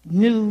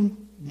knew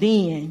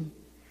then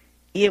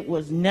it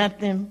was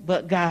nothing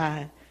but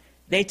God.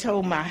 They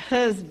told my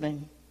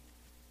husband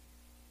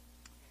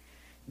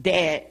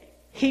that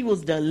he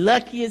was the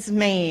luckiest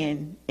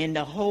man in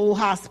the whole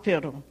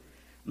hospital.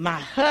 My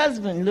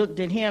husband looked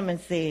at him and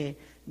said,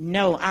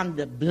 no, I'm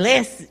the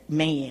blessed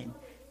man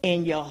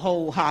in your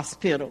whole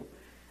hospital.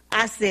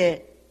 I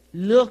said,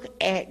 look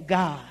at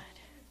God.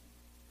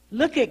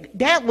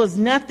 That was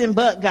nothing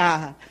but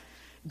God.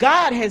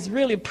 God has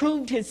really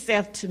proved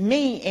himself to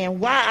me, and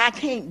why I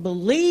can't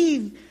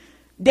believe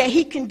that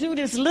he can do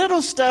this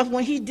little stuff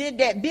when he did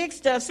that big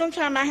stuff.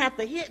 Sometimes I have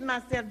to hit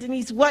myself,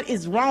 Denise, what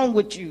is wrong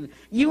with you?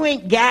 You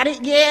ain't got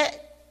it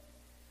yet?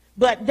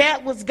 But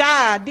that was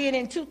God. Then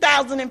in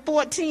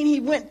 2014, he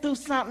went through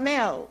something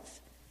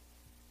else.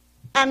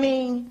 I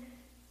mean,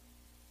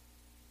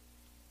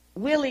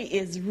 Willie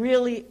is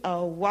really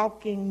a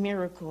walking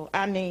miracle.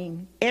 I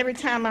mean, every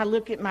time I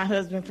look at my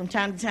husband from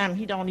time to time,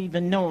 he don't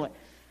even know it.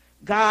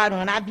 God,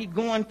 when I be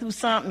going through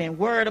something and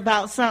worried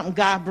about something,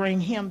 God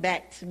bring him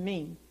back to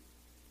me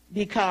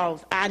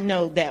because I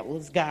know that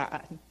was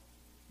God.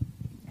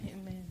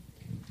 Amen.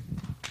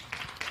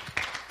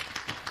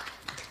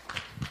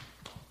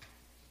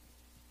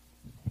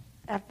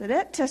 After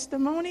that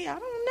testimony, I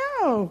don't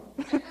know.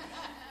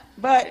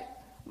 But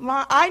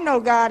I know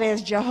God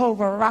as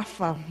Jehovah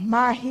Rapha,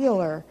 my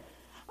healer.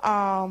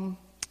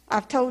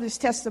 I've told this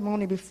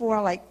testimony before,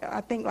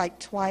 I think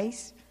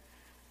twice.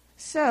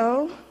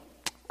 So,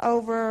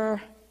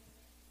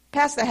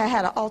 Pastor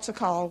had an altar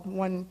call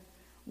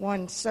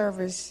one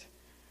service,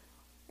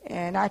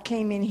 and I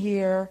came in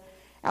here.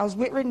 I was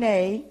with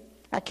Renee.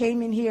 I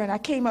came in here, and I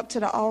came up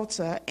to the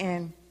altar,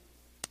 and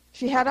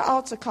she had an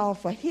altar call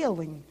for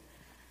healing.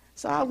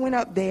 So I went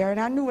up there, and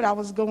I knew what I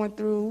was going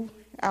through.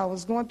 I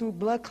was going through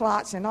blood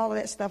clots and all of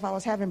that stuff. I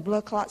was having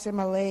blood clots in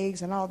my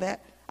legs and all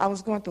that. I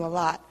was going through a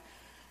lot.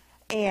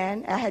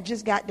 And I had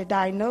just got the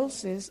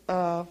diagnosis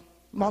of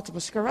multiple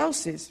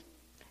sclerosis.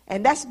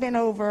 And that's been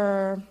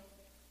over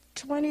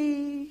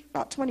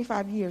about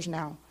 25 years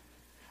now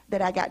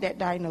that I got that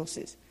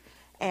diagnosis.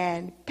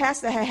 And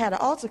Pastor had an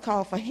altar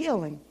call for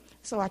healing.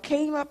 So I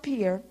came up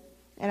here,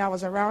 and I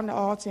was around the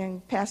altar,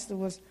 and Pastor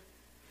was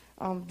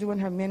doing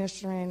her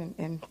ministering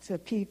and to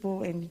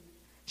people. And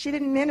she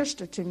didn't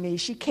minister to me.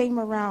 She came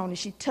around, and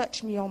she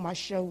touched me on my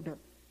shoulder.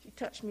 She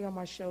touched me on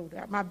my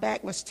shoulder. My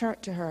back was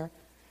turned to her,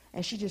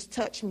 and she just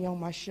touched me on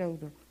my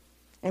shoulder.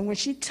 And when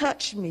she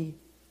touched me,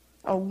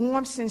 a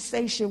warm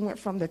sensation went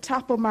from the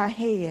top of my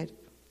head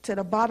to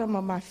the bottom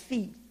of my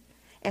feet.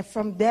 And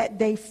from that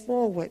day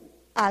forward,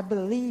 I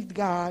believed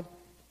God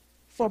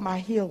for my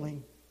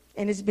healing.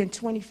 And it's been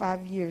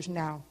 25 years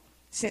now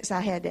since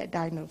I had that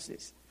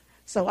diagnosis.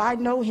 So I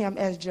know him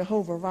as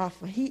Jehovah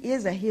Rapha. He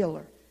is a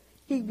healer.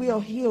 He will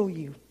heal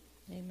you.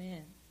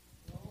 Amen.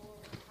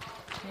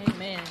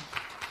 Amen.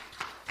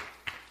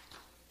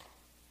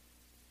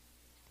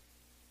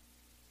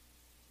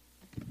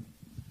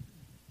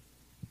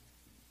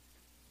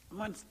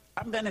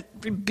 I'm going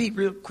to be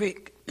real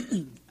quick.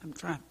 I'm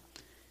trying.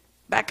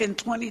 Back in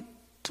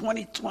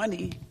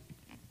 2020,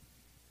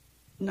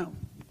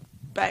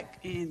 back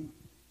in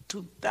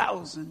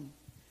 2000,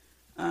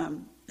 I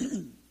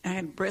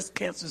had breast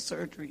cancer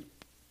surgery.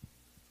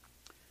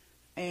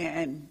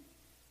 And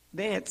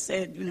they had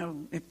said,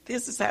 if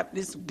this is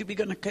happening, we're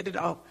going to cut it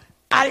off.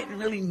 I didn't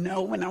really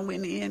know when I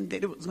went in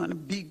that it was going to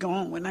be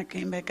gone when I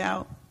came back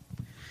out.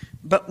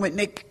 But when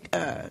they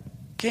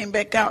came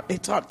back out, they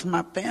talked to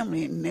my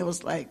family, and they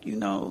was like, you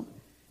know,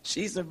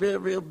 she's a real,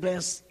 real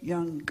blessed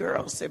young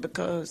girl, said,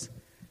 because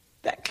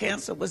that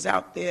cancer was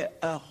out there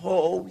a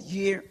whole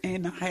year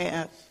and a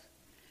half,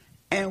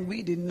 and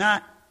we did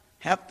not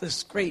have to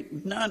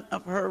scrape none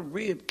of her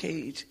rib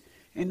cage.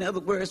 In other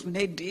words, when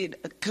they did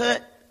a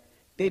cut,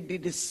 they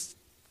did this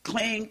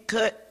clean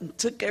cut and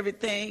took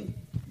everything,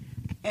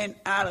 and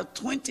out of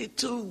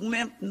 22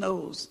 lymph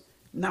nodes,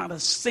 not a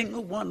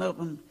single one of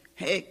them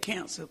had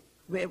cancer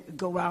where it would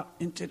go out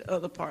into the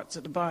other parts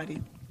of the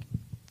body.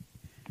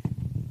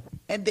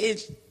 And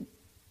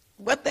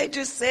what they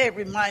just said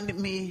reminded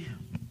me,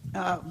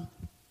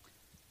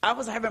 I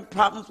was having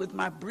problems with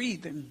my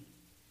breathing.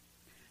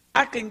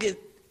 I can get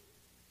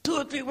 2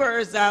 or 3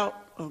 words out,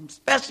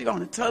 especially on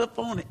the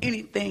telephone or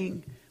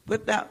anything,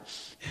 without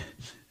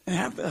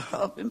having to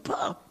huff and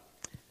puff.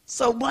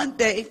 So one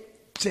day,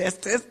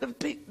 just as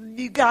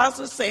you guys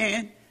were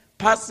saying,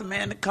 Pastor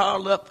Amanda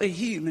called up for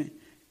healing.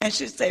 And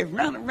she said,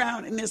 run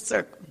around in this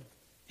circle.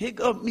 Here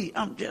go me.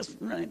 I'm just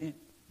running.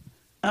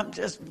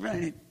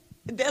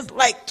 There's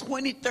like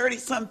 20, 30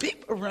 some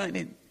people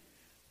running.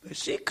 But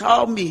she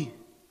called me.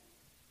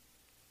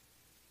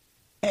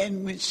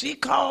 And when she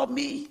called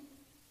me,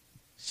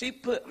 she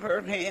put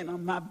her hand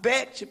on my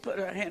back. She put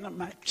her hand on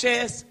my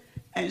chest.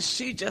 And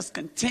she just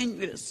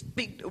continued to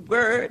speak the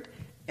word.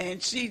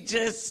 And she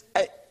just,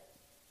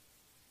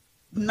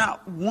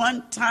 not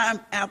one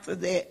time after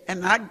that,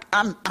 and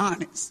I'm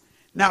honest,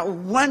 not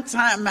one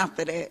time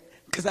after that,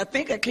 because I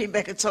think I came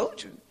back and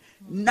told you,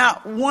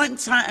 not one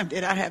time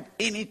did I have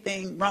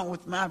anything wrong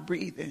with my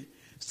breathing.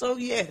 So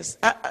yes,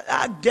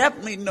 I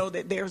definitely know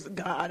that there's a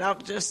God. I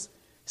was just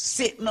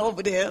sitting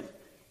over there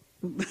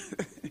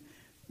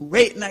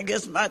waiting, I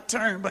guess, my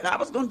turn, but I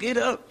was going to get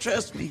up,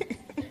 trust me.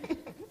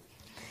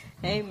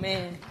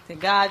 Amen. To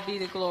God be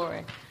the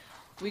glory.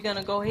 We're going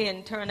to go ahead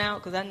and turn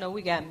out because I know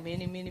we got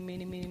many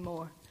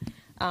more.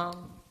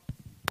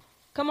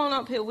 Come on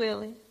up here,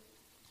 Willie,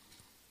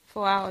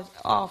 for our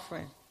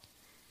offering.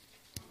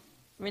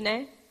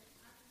 Renee?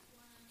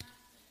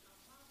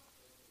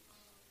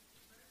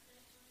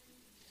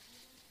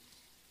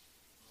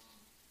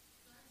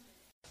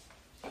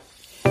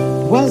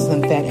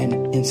 Wasn't that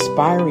an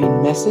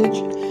inspiring message?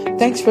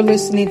 Thanks for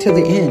listening to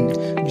the end.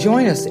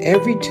 Join us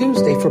every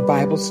Tuesday for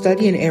Bible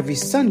study and every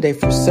Sunday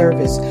for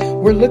service.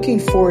 We're looking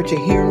forward to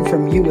hearing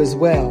from you as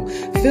well.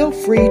 Feel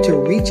free to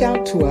reach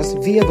out to us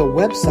via the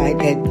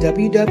website at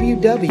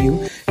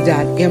www.mtdm.org.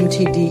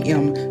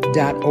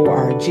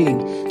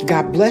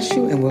 God bless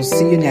you, and we'll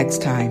see you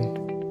next time.